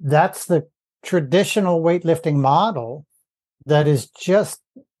 That's the traditional weightlifting model that is just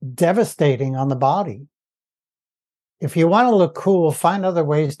devastating on the body. If you want to look cool, find other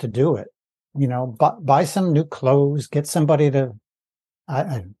ways to do it. Buy some new clothes, get somebody to.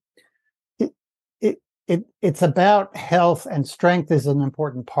 It's about health, and strength is an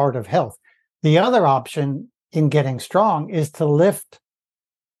important part of health. The other option in getting strong is to lift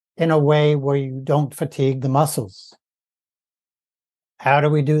in a way where you don't fatigue the muscles. How do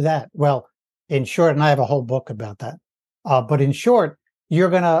we do that? Well, in short, and I have a whole book about that. But in short, you're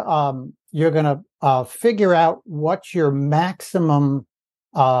gonna figure out what your maximum.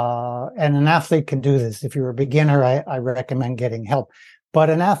 And an athlete can do this. If you're a beginner, I recommend getting help. But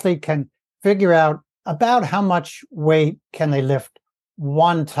an athlete can figure out about how much weight can they lift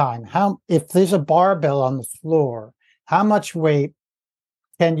one time. If there's a barbell on the floor, how much weight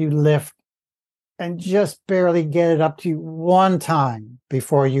can you lift and just barely get it up to you one time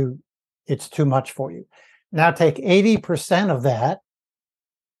before it's too much for you. Now take 80% of that,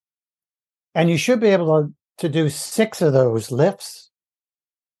 and you should be able to do 6 of those lifts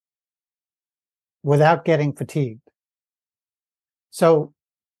without getting fatigued. So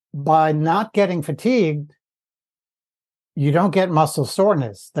by not getting fatigued, you don't get muscle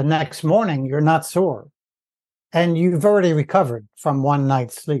soreness. The next morning, you're not sore. And you've already recovered from one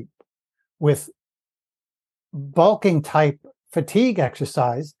night's sleep. With bulking type fatigue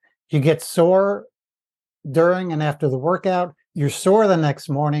exercise, you get sore during and after the workout. You're sore the next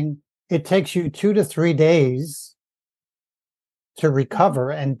morning. It takes you 2 to 3 days to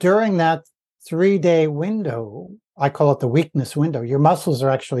recover. And during that 3-day window, I call it the weakness window, your muscles are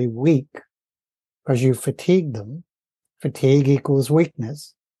actually weak because you fatigued them. Fatigue equals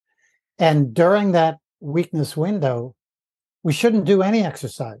weakness. And during that weakness window, we shouldn't do any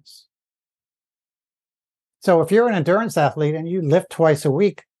exercise. So if you're an endurance athlete and you lift twice a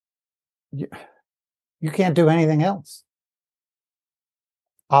week, you can't do anything else.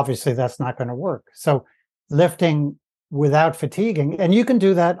 Obviously, that's not going to work. So lifting without fatiguing. And you can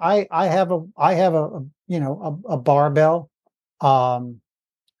do that. I have a barbell that's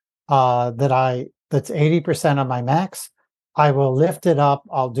 80% of my max. I will lift it up.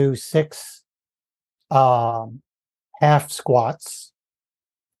 I'll do 6 half squats.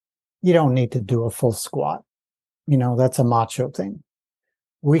 You don't need to do a full squat. That's a macho thing.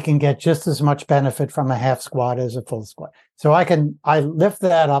 We can get just as much benefit from a half squat as a full squat. So I lift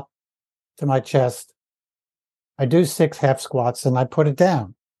that up to my chest. I do 6 half squats and I put it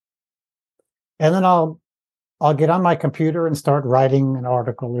down. And then I'll get on my computer and start writing an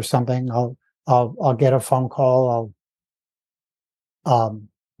article or something. I'll get a phone call.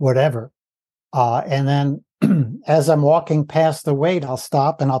 Whatever. And then as I'm walking past the weight, I'll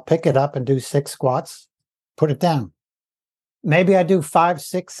stop and I'll pick it up and do 6 squats, put it down. Maybe I do 5,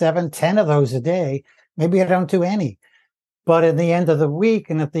 6, 7, 10 of those a day. Maybe I don't do any. But at the end of the week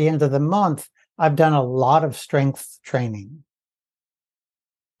and at the end of the month, I've done a lot of strength training.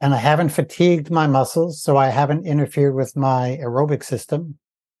 And I haven't fatigued my muscles, so I haven't interfered with my aerobic system.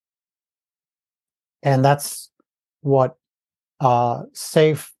 And that's what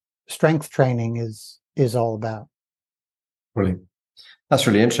safe strength training is all about. Brilliant. That's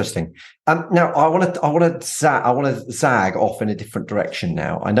really interesting. Now I want to zag off in a different direction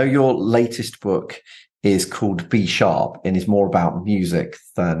now. I know your latest book is called Be Sharp and is more about music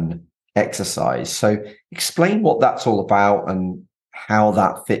than exercise. So explain what that's all about and how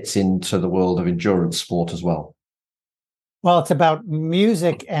that fits into the world of endurance sport as well. Well, it's about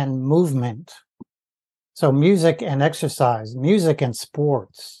music and movement. So music and exercise, music and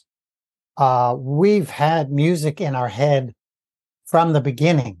sports. We've had music in our head from the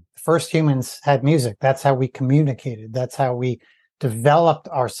beginning. First humans had music. That's how we communicated. That's how we developed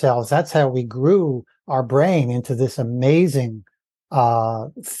ourselves. That's how we grew our brain into this amazing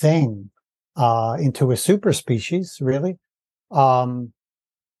thing, into a super species, really.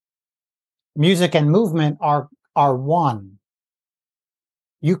 Music and movement are one.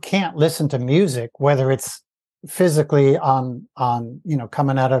 You can't listen to music, whether it's physically on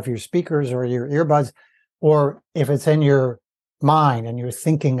coming out of your speakers or your earbuds, or if it's in your mind and you're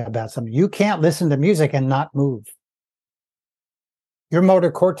thinking about something. You can't listen to music and not move. Your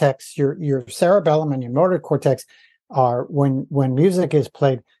motor cortex, your cerebellum and your motor cortex are, when music is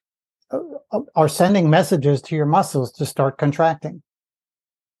played, are sending messages to your muscles to start contracting.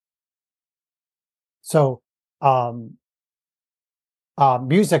 So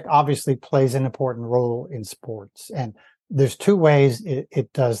music obviously plays an important role in sports, and there's 2 ways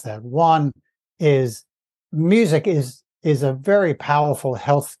it does that. One is music is a very powerful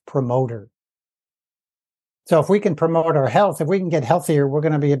health promoter. So if we can promote our health, if we can get healthier, we're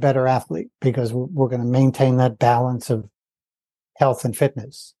going to be a better athlete because we're going to maintain that balance of health and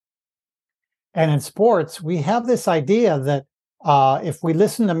fitness. And in sports, we have this idea that if we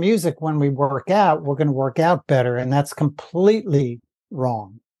listen to music when we work out, we're going to work out better. And that's completely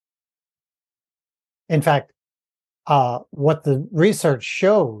wrong. In fact, what the research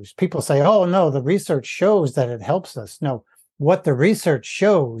shows, people say, oh, no, the research shows that it helps us. No, what the research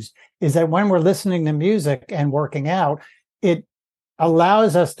shows is that when we're listening to music and working out, it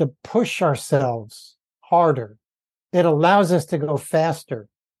allows us to push ourselves harder. It allows us to go faster.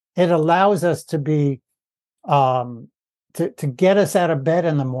 It allows us to be, to get us out of bed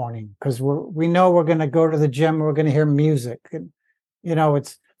in the morning because we know we're going to go to the gym. We're going to hear music. And,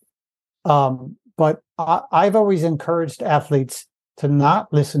 it's, but I've always encouraged athletes to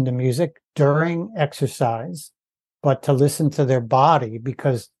not listen to music during exercise, but to listen to their body,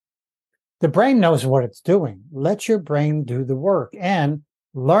 because the brain knows what it's doing. Let your brain do the work and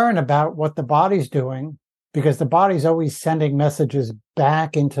learn about what the body's doing, because the body's always sending messages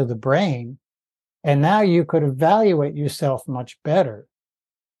back into the brain. And now you could evaluate yourself much better.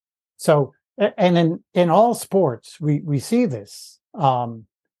 So, and in all sports, we see this. There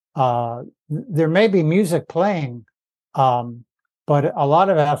may be music playing, but a lot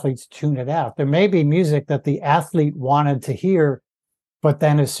of athletes tune it out. There may be music that the athlete wanted to hear, but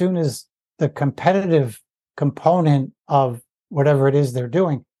then as soon as the competitive component of whatever it is they're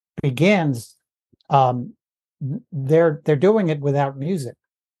doing begins, they're doing it without music.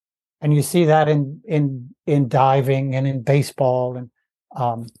 And you see that in diving and in baseball. And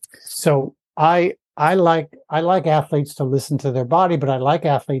so I like athletes to listen to their body, but I like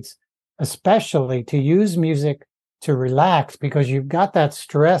athletes especially to use music to relax, because you've got that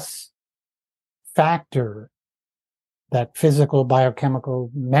stress factor, that physical, biochemical,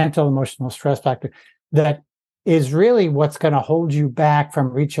 mental, emotional stress factor that is really what's going to hold you back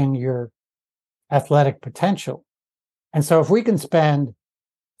from reaching your athletic potential. And so if we can spend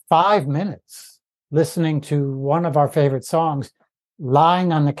 5 minutes listening to one of our favorite songs,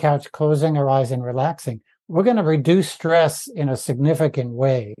 lying on the couch, closing our eyes and relaxing, we're going to reduce stress in a significant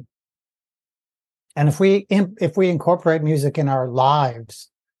way. And if we incorporate music in our lives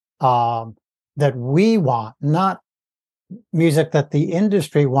that we want, not music that the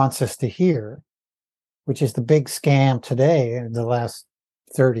industry wants us to hear, which is the big scam today in the last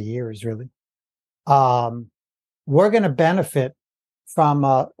 30 years, really, we're going to benefit from,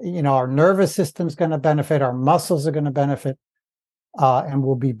 our nervous system's going to benefit, our muscles are going to benefit, and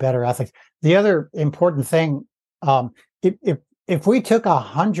we'll be better athletes. The other important thing, if we took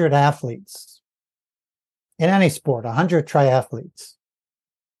 100 athletes in any sport, 100 triathletes,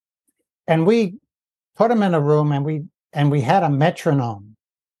 and we put them in a room and we had a metronome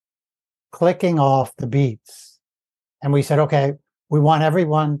clicking off the beats, and we said, okay, we want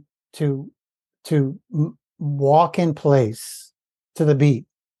everyone to walk in place to the beat.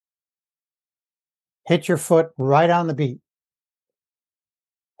 Hit your foot right on the beat.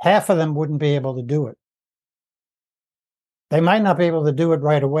 Half of them wouldn't be able to do it. They might not be able to do it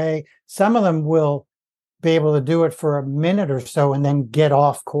right away. Some of them will be able to do it for a minute or so and then get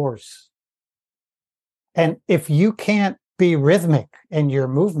off course. And if you can't be rhythmic in your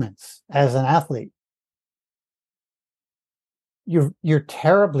movements as an athlete, you're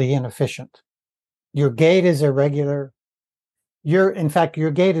terribly inefficient. Your gait is irregular. In fact,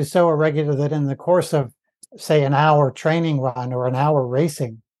 your gait is so irregular that in the course of, say, an hour training run or an hour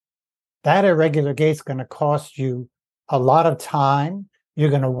racing, that irregular gait's going to cost you a lot of time. You're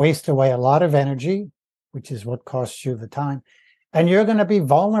going to waste away a lot of energy, which is what costs you the time. And you're going to be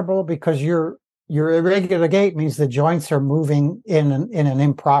vulnerable because your irregular gait means the joints are moving in an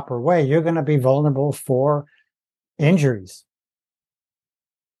improper way. You're going to be vulnerable for injuries.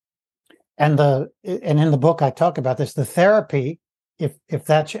 And in the book I talk about this, the therapy, if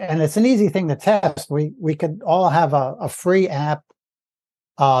that, and it's an easy thing to test. We could all have a free app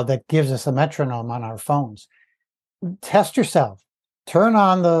that gives us a metronome on our phones. Test yourself. Turn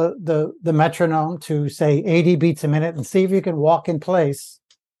on the metronome to, say, 80 beats a minute and see if you can walk in place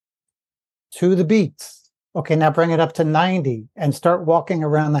to the beats. Okay, now bring it up to 90 and start walking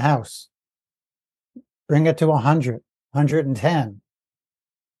around the house. Bring it to 100, 110.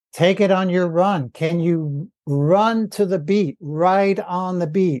 Take it on your run. Can you run to the beat, right on the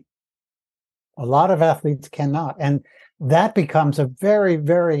beat? A lot of athletes cannot. And that becomes a very,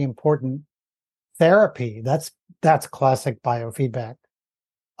 very important therapy. That's classic biofeedback.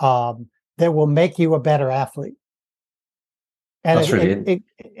 That will make you a better athlete. And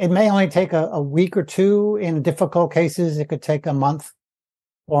it may only take a week or two. In difficult cases, it could take a month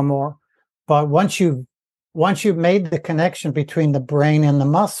or more. But once you've made the connection between the brain and the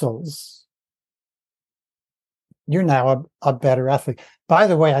muscles, you're now a better athlete. By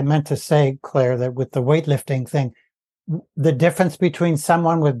the way, I meant to say, Claire, that with the weightlifting thing, the difference between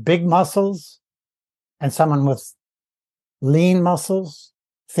someone with big muscles and someone with lean muscles,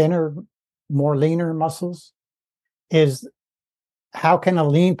 thinner, more leaner muscles, is how can a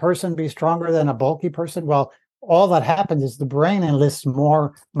lean person be stronger than a bulky person? Well, all that happens is the brain enlists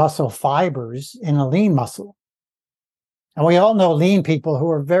more muscle fibers in a lean muscle. And we all know lean people who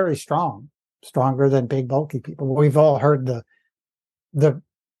are very strong, stronger than big, bulky people. We've all heard the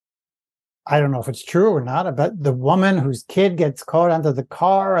I don't know if it's true or not, but the woman whose kid gets caught under the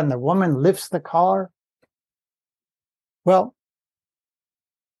car and the woman lifts the car. Well,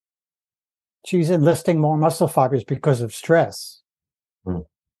 she's enlisting more muscle fibers because of stress.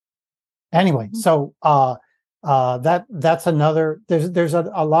 Anyway, so that's another. There's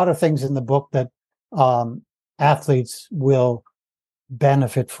a lot of things in the book that athletes will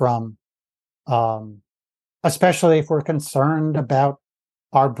benefit from, especially if we're concerned about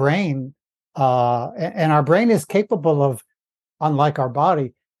our brain. And our brain is capable of, unlike our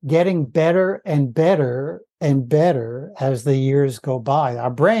body, getting better and better and better as the years go by. Our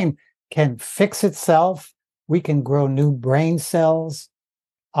brain can fix itself. We can grow new brain cells.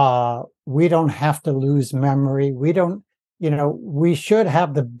 We don't have to lose memory. We should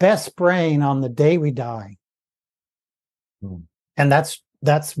have the best brain on the day we die. And that's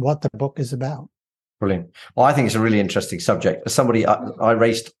what the book is about. Brilliant. Well, I think it's a really interesting subject. As somebody I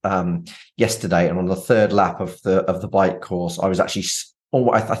raced yesterday, and on the third lap of the bike course, I was actually,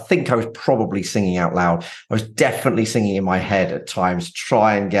 I think I was probably singing out loud. I was definitely singing in my head at times to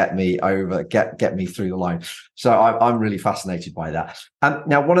try and get me over, get me through the line. So I'm really fascinated by that.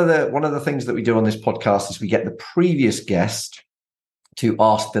 Now, one of the things that we do on this podcast is we get the previous guest to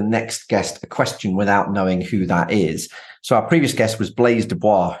ask the next guest a question without knowing who that is. So our previous guest was Blaise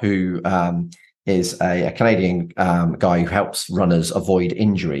Dubois, who is a Canadian guy who helps runners avoid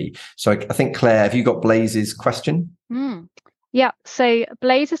injury. So I think, Claire, have you got Blaze's question? Yeah. So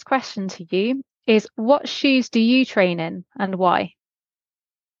Blaze's question to you is, what shoes do you train in and why?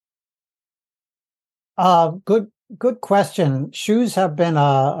 Good question. Shoes have been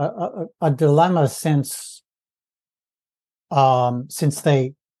a dilemma since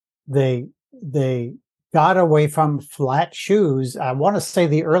they got away from flat shoes. I want to say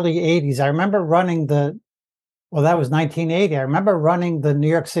the early 80s. I remember running that was 1980. I remember running the New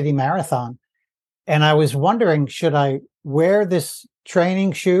York City Marathon, and I was wondering, should I wear this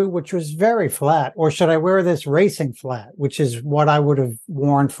training shoe, which was very flat, or should I wear this racing flat, which is what I would have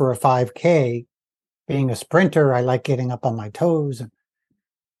worn for a 5K? Being a sprinter, I like getting up on my toes.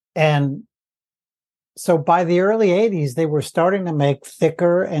 And so by the early 80s, they were starting to make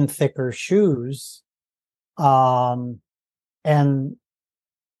thicker and thicker shoes. And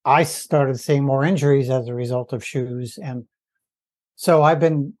I started seeing more injuries as a result of shoes. And so I've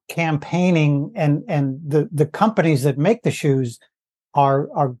been campaigning, and the companies that make the shoes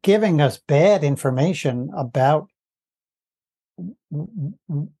are giving us bad information about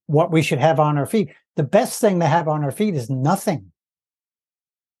what we should have on our feet. The best thing to have on our feet is nothing.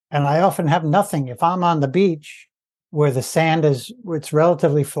 And I often have nothing. If I'm on the beach where the sand it's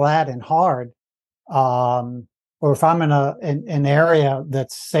relatively flat and hard, or if I'm in an area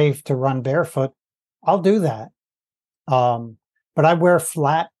that's safe to run barefoot, I'll do that. But I wear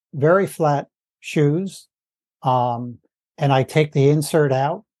very flat shoes, and I take the insert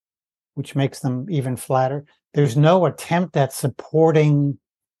out, which makes them even flatter. There's no attempt at supporting,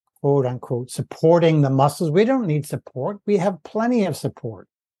 quote unquote, supporting the muscles. We don't need support. We have plenty of support.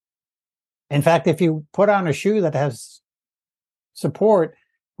 In fact, if you put on a shoe that has support,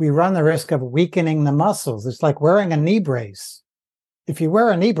 we run the risk of weakening the muscles. It's like wearing a knee brace. If you wear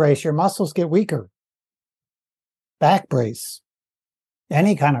a knee brace, your muscles get weaker. Back brace,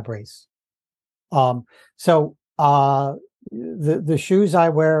 any kind of brace. The shoes I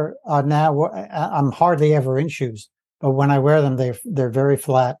wear now, I'm hardly ever in shoes, but when I wear them, they're very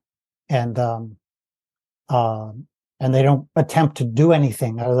flat, and they don't attempt to do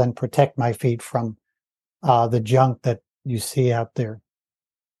anything other than protect my feet from the junk that you see out there.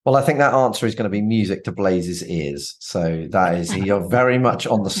 Well, I think that answer is going to be music to Blaze's ears. So that is, you're very much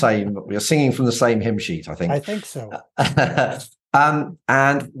on the same, you're singing from the same hymn sheet, I think. I think so.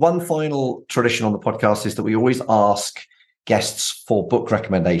 And one final tradition on the podcast is that we always ask guests for book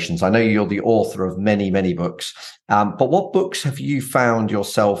recommendations. I know you're the author of many, many books, but what books have you found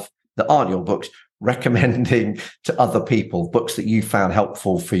yourself that aren't your books recommending to other people, books that you found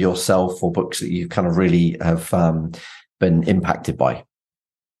helpful for yourself, or books that you kind of really have been impacted by?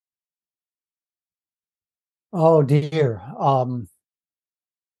 Oh dear.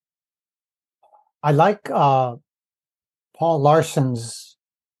 I like Paul Larson's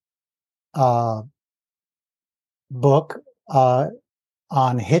book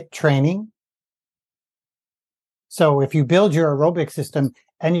on HIIT training. So if you build your aerobic system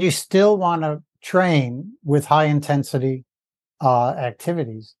and you still want to train with high intensity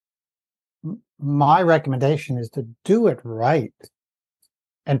activities, my recommendation is to do it right.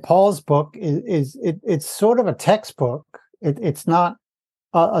 And Paul's book it's sort of a textbook. It's not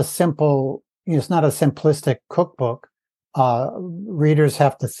a simple, it's not a simplistic cookbook. Readers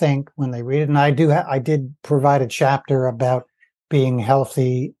have to think when they read it. And I did provide a chapter about being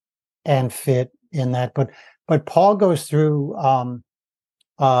healthy and fit in that, but Paul goes through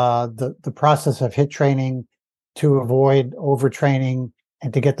the process of HIIT training to avoid overtraining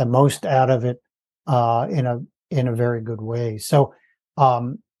and to get the most out of it in a very good way. So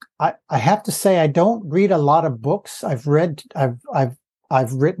I have to say I don't read a lot of books. I've written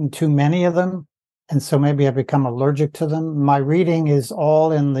too many of them, and so maybe I've become allergic to them. My reading is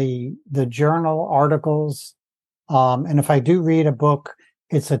all in the journal articles, and if I do read a book,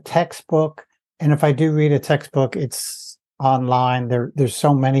 it's a textbook. And if I do read a textbook, it's online. There's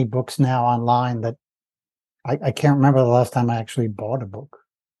so many books now online that I can't remember the last time I actually bought a book.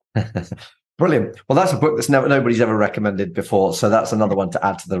 Brilliant. Well, that's a book that's nobody's ever recommended before. So that's another one to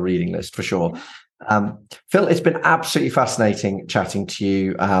add to the reading list for sure. Phil, it's been absolutely fascinating chatting to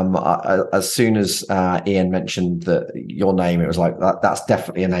you. As soon as Ian mentioned your name, it was like, that's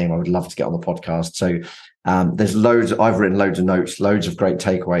definitely a name I would love to get on the podcast. So there's I've written loads of notes, loads of great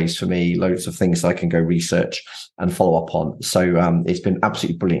takeaways for me, loads of things that I can go research and follow up on. So it's been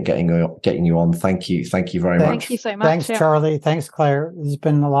absolutely brilliant getting you on. Thank you. Thank you very much. Thank you so much. Thanks, Charlie. Thanks, Claire. It's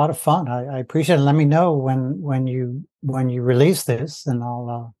been a lot of fun. I appreciate it. Let me know when you release this, and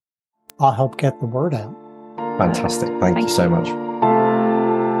I'll help get the word out. Fantastic. Thank you so much.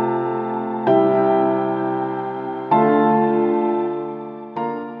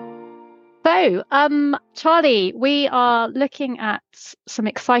 So, Charlie, we are looking at some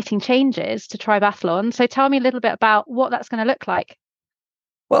exciting changes to triathlon. So tell me a little bit about what that's going to look like.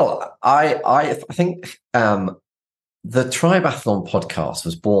 Well, I think the Triathlon podcast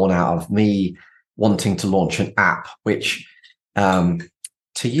was born out of me wanting to launch an app, which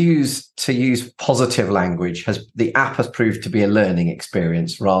to use positive language, the app has proved to be a learning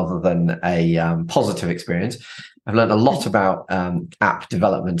experience rather than a positive experience. I've learned a lot about app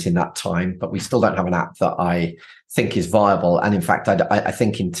development in that time, but we still don't have an app that I think is viable. And in fact, I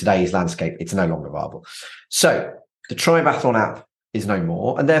think in today's landscape, it's no longer viable. So the Triathlon app is no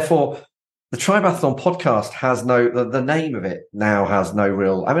more, and therefore the Triathlon podcast has the name of it now has no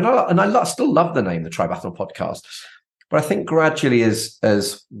real. I mean, I still love the name, the Triathlon podcast. But I think gradually,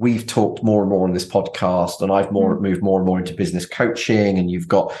 as we've talked more and more on this podcast, and I've moved more and more into business coaching, and you've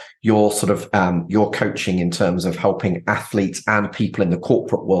got your sort of your coaching in terms of helping athletes and people in the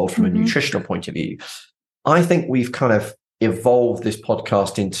corporate world from a nutritional point of view, I think we've kind of evolved this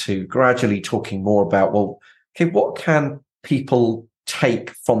podcast into gradually talking more about, well, okay, what can people take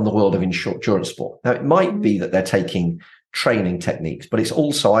from the world of endurance sport? Now, it might be that they're taking training techniques, but it's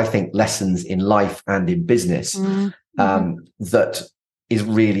also, I think, lessons in life and in business. That is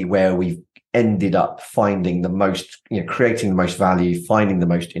really where we've ended up finding the most, creating the most value, finding the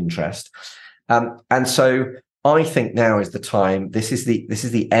most interest. And so I think now is the time. This is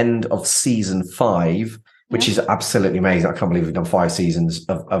the end of season 5, which is absolutely amazing. I can't believe we've done 5 seasons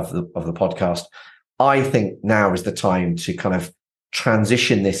of the podcast. I think now is the time to kind of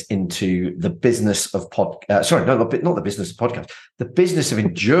transition this into the business of not the business of podcast, the business of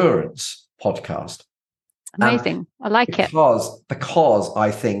endurance podcast. Amazing. I like it. Because I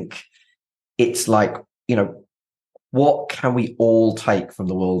think it's like, what can we all take from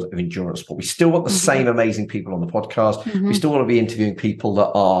the world of endurance sport? We still want the same amazing people on the podcast. We still want to be interviewing people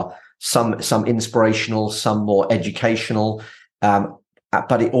that are some inspirational, some more educational.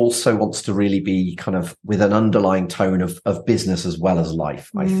 But it also wants to really be kind of with an underlying tone of business as well as life,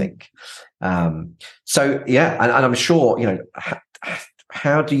 I think. So, yeah. And I'm sure,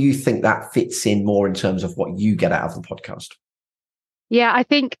 how do you think that fits in more in terms of what you get out of the podcast? Yeah, I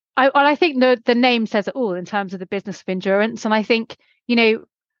think the name says it all in terms of the business of endurance. And I think,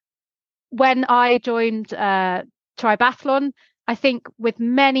 when I joined Triathlon, I think with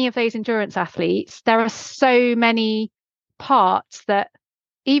many of those endurance athletes, there are so many parts that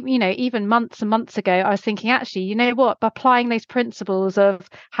even months and months ago, I was thinking, actually, you know what, by applying those principles of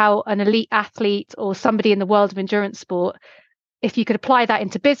how an elite athlete or somebody in the world of endurance sport, if you could apply that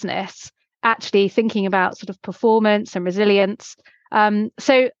into business, actually thinking about sort of performance and resilience.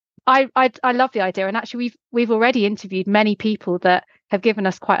 So I love the idea. And actually, we've already interviewed many people that have given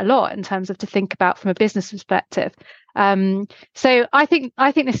us quite a lot in terms of to think about from a business perspective. So I think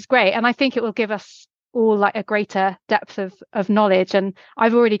this is great. And I think it will give us all like a greater depth of knowledge. And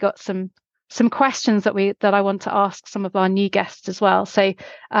I've already got some questions that I want to ask some of our new guests as well. So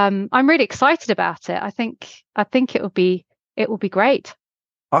I'm really excited about it. I think it will be great.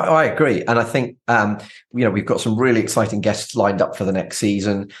 I agree. And I think, we've got some really exciting guests lined up for the next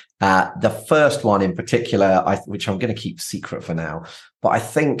season. The first one in particular, which I'm going to keep secret for now, but I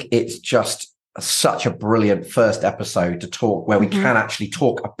think it's just such a brilliant first episode to talk where we can actually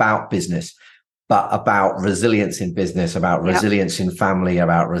talk about business, but about resilience in business, about resilience in family,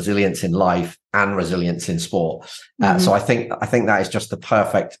 about resilience in life and resilience in sport. So I think that is just the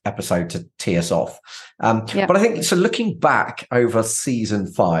perfect episode to tee us off. But I think, so looking back over season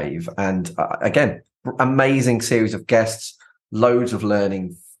 5, and again, amazing series of guests, loads of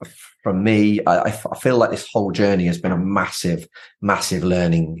learning from me. I feel like this whole journey has been a massive, massive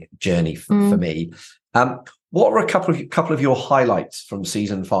learning journey for me. What were a couple of your highlights from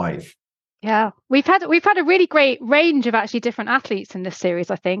season 5? Yeah, we've had a really great range of actually different athletes in this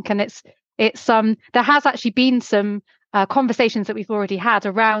series, I think, and it's there has actually been some conversations that we've already had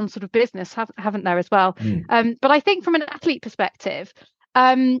around sort of business, haven't there as well? But I think from an athlete perspective,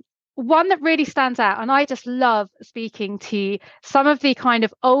 one that really stands out, and I just love speaking to some of the kind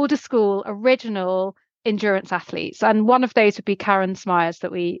of older school original endurance athletes, and one of those would be Karen Smyers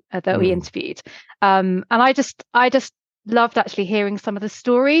that we interviewed, and I just loved actually hearing some of the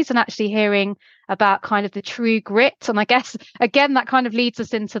stories and actually hearing about kind of the true grit. And I guess, again, that kind of leads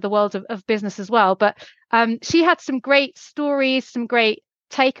us into the world of business as well. But she had some great stories, some great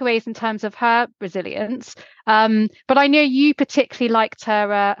takeaways in terms of her resilience. But I know you particularly liked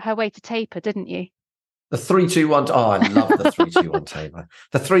her way to taper, didn't you? The 3-2-1. Oh, I love the 3-2-1 taper.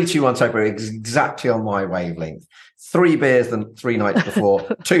 The 3-2-1 taper is exactly on my wavelength. 3 beers the 3 nights before,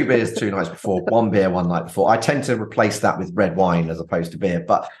 2 beers 2 nights before, 1 beer 1 night before. I tend to replace that with red wine as opposed to beer.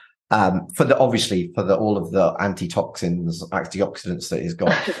 But for all of the antioxidants that he's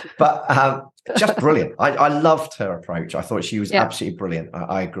got. But just brilliant. I loved her approach. I thought she was absolutely brilliant.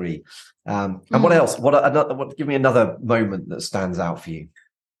 I agree. And what else? Give me another moment that stands out for you.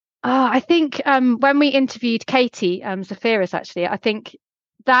 I think when we interviewed Katie Zafiris, actually, I think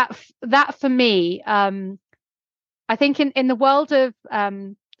that for me, I think in the world of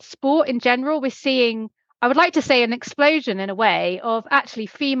sport in general, we're seeing, I would like to say, an explosion in a way of actually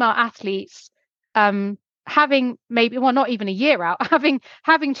female athletes having maybe, well, not even a year out,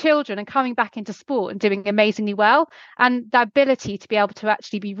 having children and coming back into sport and doing amazingly well, and the ability to be able to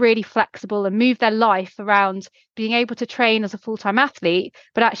actually be really flexible and move their life around being able to train as a full-time athlete,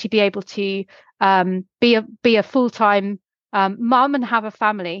 but actually be able to be a full-time mum and have a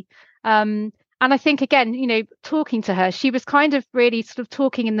family. And I think, again, talking to her, she was kind of really sort of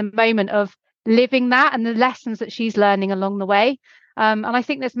talking in the moment of living that and the lessons that she's learning along the way. And I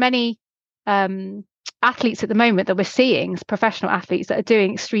think there's many athletes at the moment that we're seeing, professional athletes, that are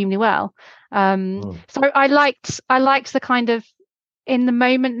doing extremely well. So I liked the kind of in the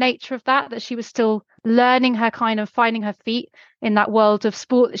moment nature of that she was still learning her, kind of finding her feet in that world of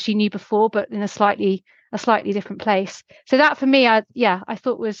sport that she knew before, but in a slightly different place. So that for me, I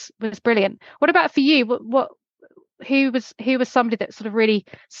thought was brilliant. What about for you? Who was somebody that sort of really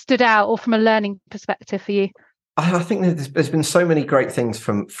stood out, or from a learning perspective for you? I think there's been so many great things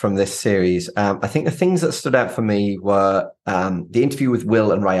from this series. I think the things that stood out for me were the interview with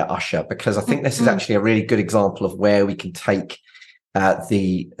Will and Rhea Usher, because I think this is actually a really good example of where we can take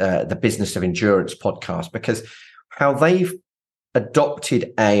the Business of Endurance podcast, because how they've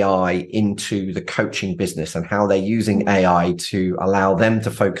adopted AI into the coaching business and how they're using AI to allow them to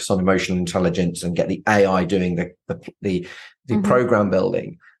focus on emotional intelligence and get the AI doing the program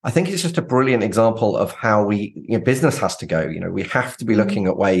building. I think it's just a brilliant example of how business has to go. We have to be looking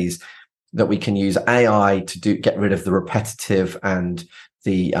at ways that we can use AI to get rid of the repetitive and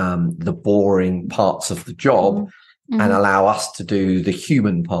the boring parts of the job, and allow us to do the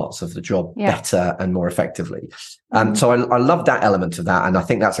human parts of the job better and more effectively. So I love that element of that. And I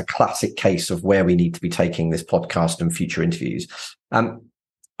think that's a classic case of where we need to be taking this podcast and future interviews.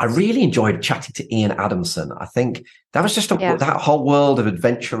 I really enjoyed chatting to Ian Adamson. I think that was just that whole world of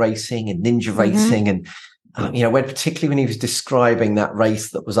adventure racing and ninja racing. And, particularly when he was describing that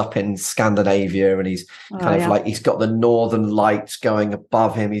race that was up in Scandinavia, and he's he's got the northern lights going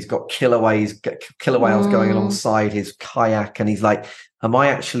above him. He's got killer whales going alongside his kayak. And he's like, am I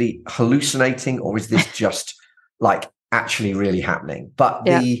actually hallucinating, or is this just actually really happening? But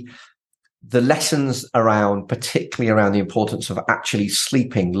the lessons particularly around the importance of actually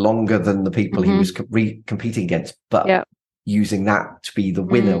sleeping longer than the people he was competing against, but using that to be the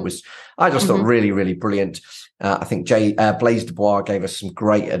winner was, I just thought, really, really brilliant. I think Blaise Dubois gave us some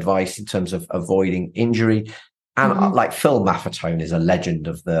great advice in terms of avoiding injury. And Phil Maffetone is a legend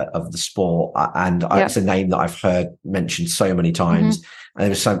of the sport, and it's a name that I've heard mentioned so many times.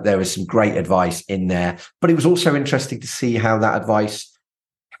 And there was some great advice in there, but it was also interesting to see how that advice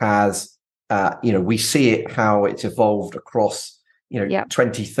has, we see it, how it's evolved across,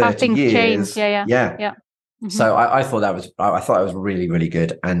 20, 30 years. Change. So I thought that was really, really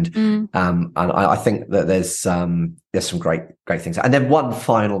good. And I think that there's some great things. And then one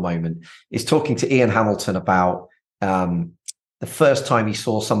final moment is talking to Ian Hamilton about the first time he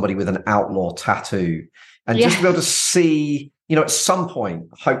saw somebody with an outlaw tattoo, and just to be able to see, at some point,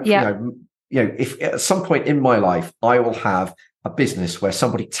 if at some point in my life I will have a business where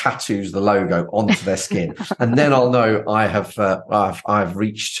somebody tattoos the logo onto their skin, and then I'll know I've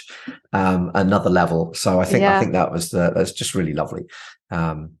reached another level. So I think that's just really lovely.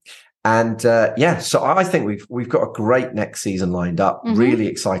 So I think we've got a great next season lined up. Really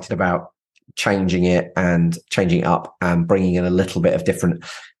excited about changing it up and bringing in a little bit of different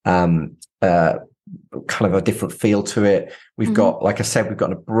kind of a different feel to it. We've got, like I said, we've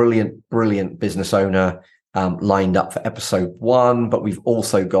got a brilliant business owner lined up for episode 1, but we've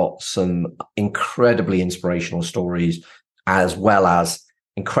also got some incredibly inspirational stories, as well as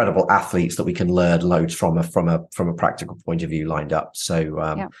incredible athletes that we can learn loads from a practical point of view lined up. So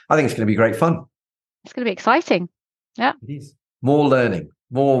I think it's going to be great fun. It's going to be exciting. Yeah, it is. More learning,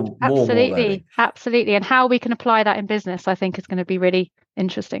 more learning. Absolutely. And how we can apply that in business, I think, is going to be really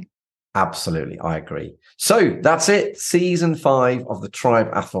interesting. Absolutely, I agree. So that's it. Season 5 of the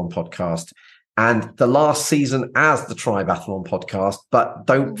Triathlon podcast. And the last season as the Triathlon podcast, but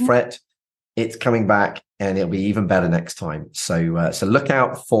don't fret, it's coming back and it'll be even better next time. So look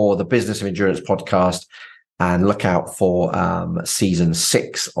out for the Business of Endurance podcast, and look out for season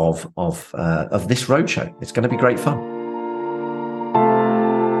 6 of this roadshow. It's going to be great fun.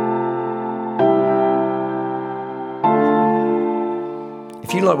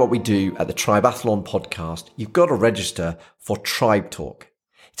 If you like what we do at the Tribathlon podcast, you've got to register for Tribe Talk.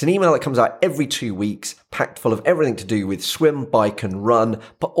 It's an email that comes out every 2 weeks, packed full of everything to do with swim, bike and run,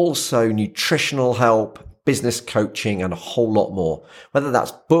 but also nutritional help, business coaching and a whole lot more. Whether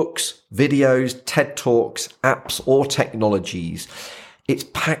that's books, videos, TED Talks, apps or technologies, it's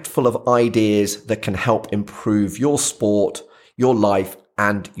packed full of ideas that can help improve your sport, your life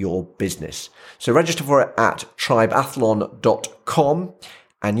and your business. So register for it at tribathlon.com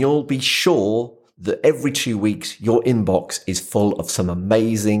and you'll be sure that every 2 weeks your inbox is full of some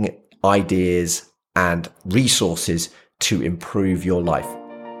amazing ideas and resources to improve your life.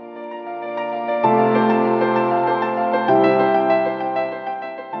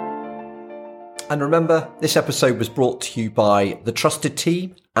 And remember, this episode was brought to you by The Trusted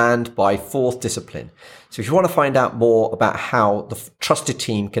Team and by Fourth Discipline. So if you want to find out more about how the Trusted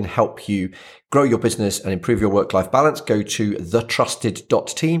Team can help you grow your business and improve your work-life balance, go to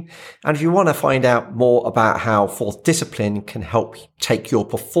thetrusted.team. And if you want to find out more about how Fourth Discipline can help take your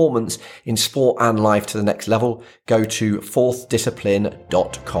performance in sport and life to the next level, go to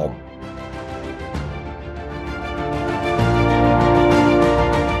fourthdiscipline.com.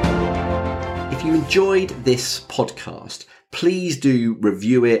 If you enjoyed this podcast, please do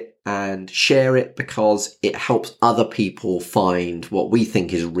review it and share it because it helps other people find what we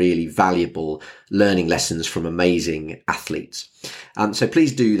think is really valuable learning lessons from amazing athletes. So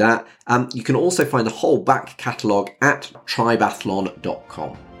please do that. You can also find the whole back catalogue at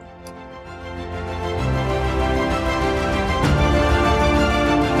tribathlon.com.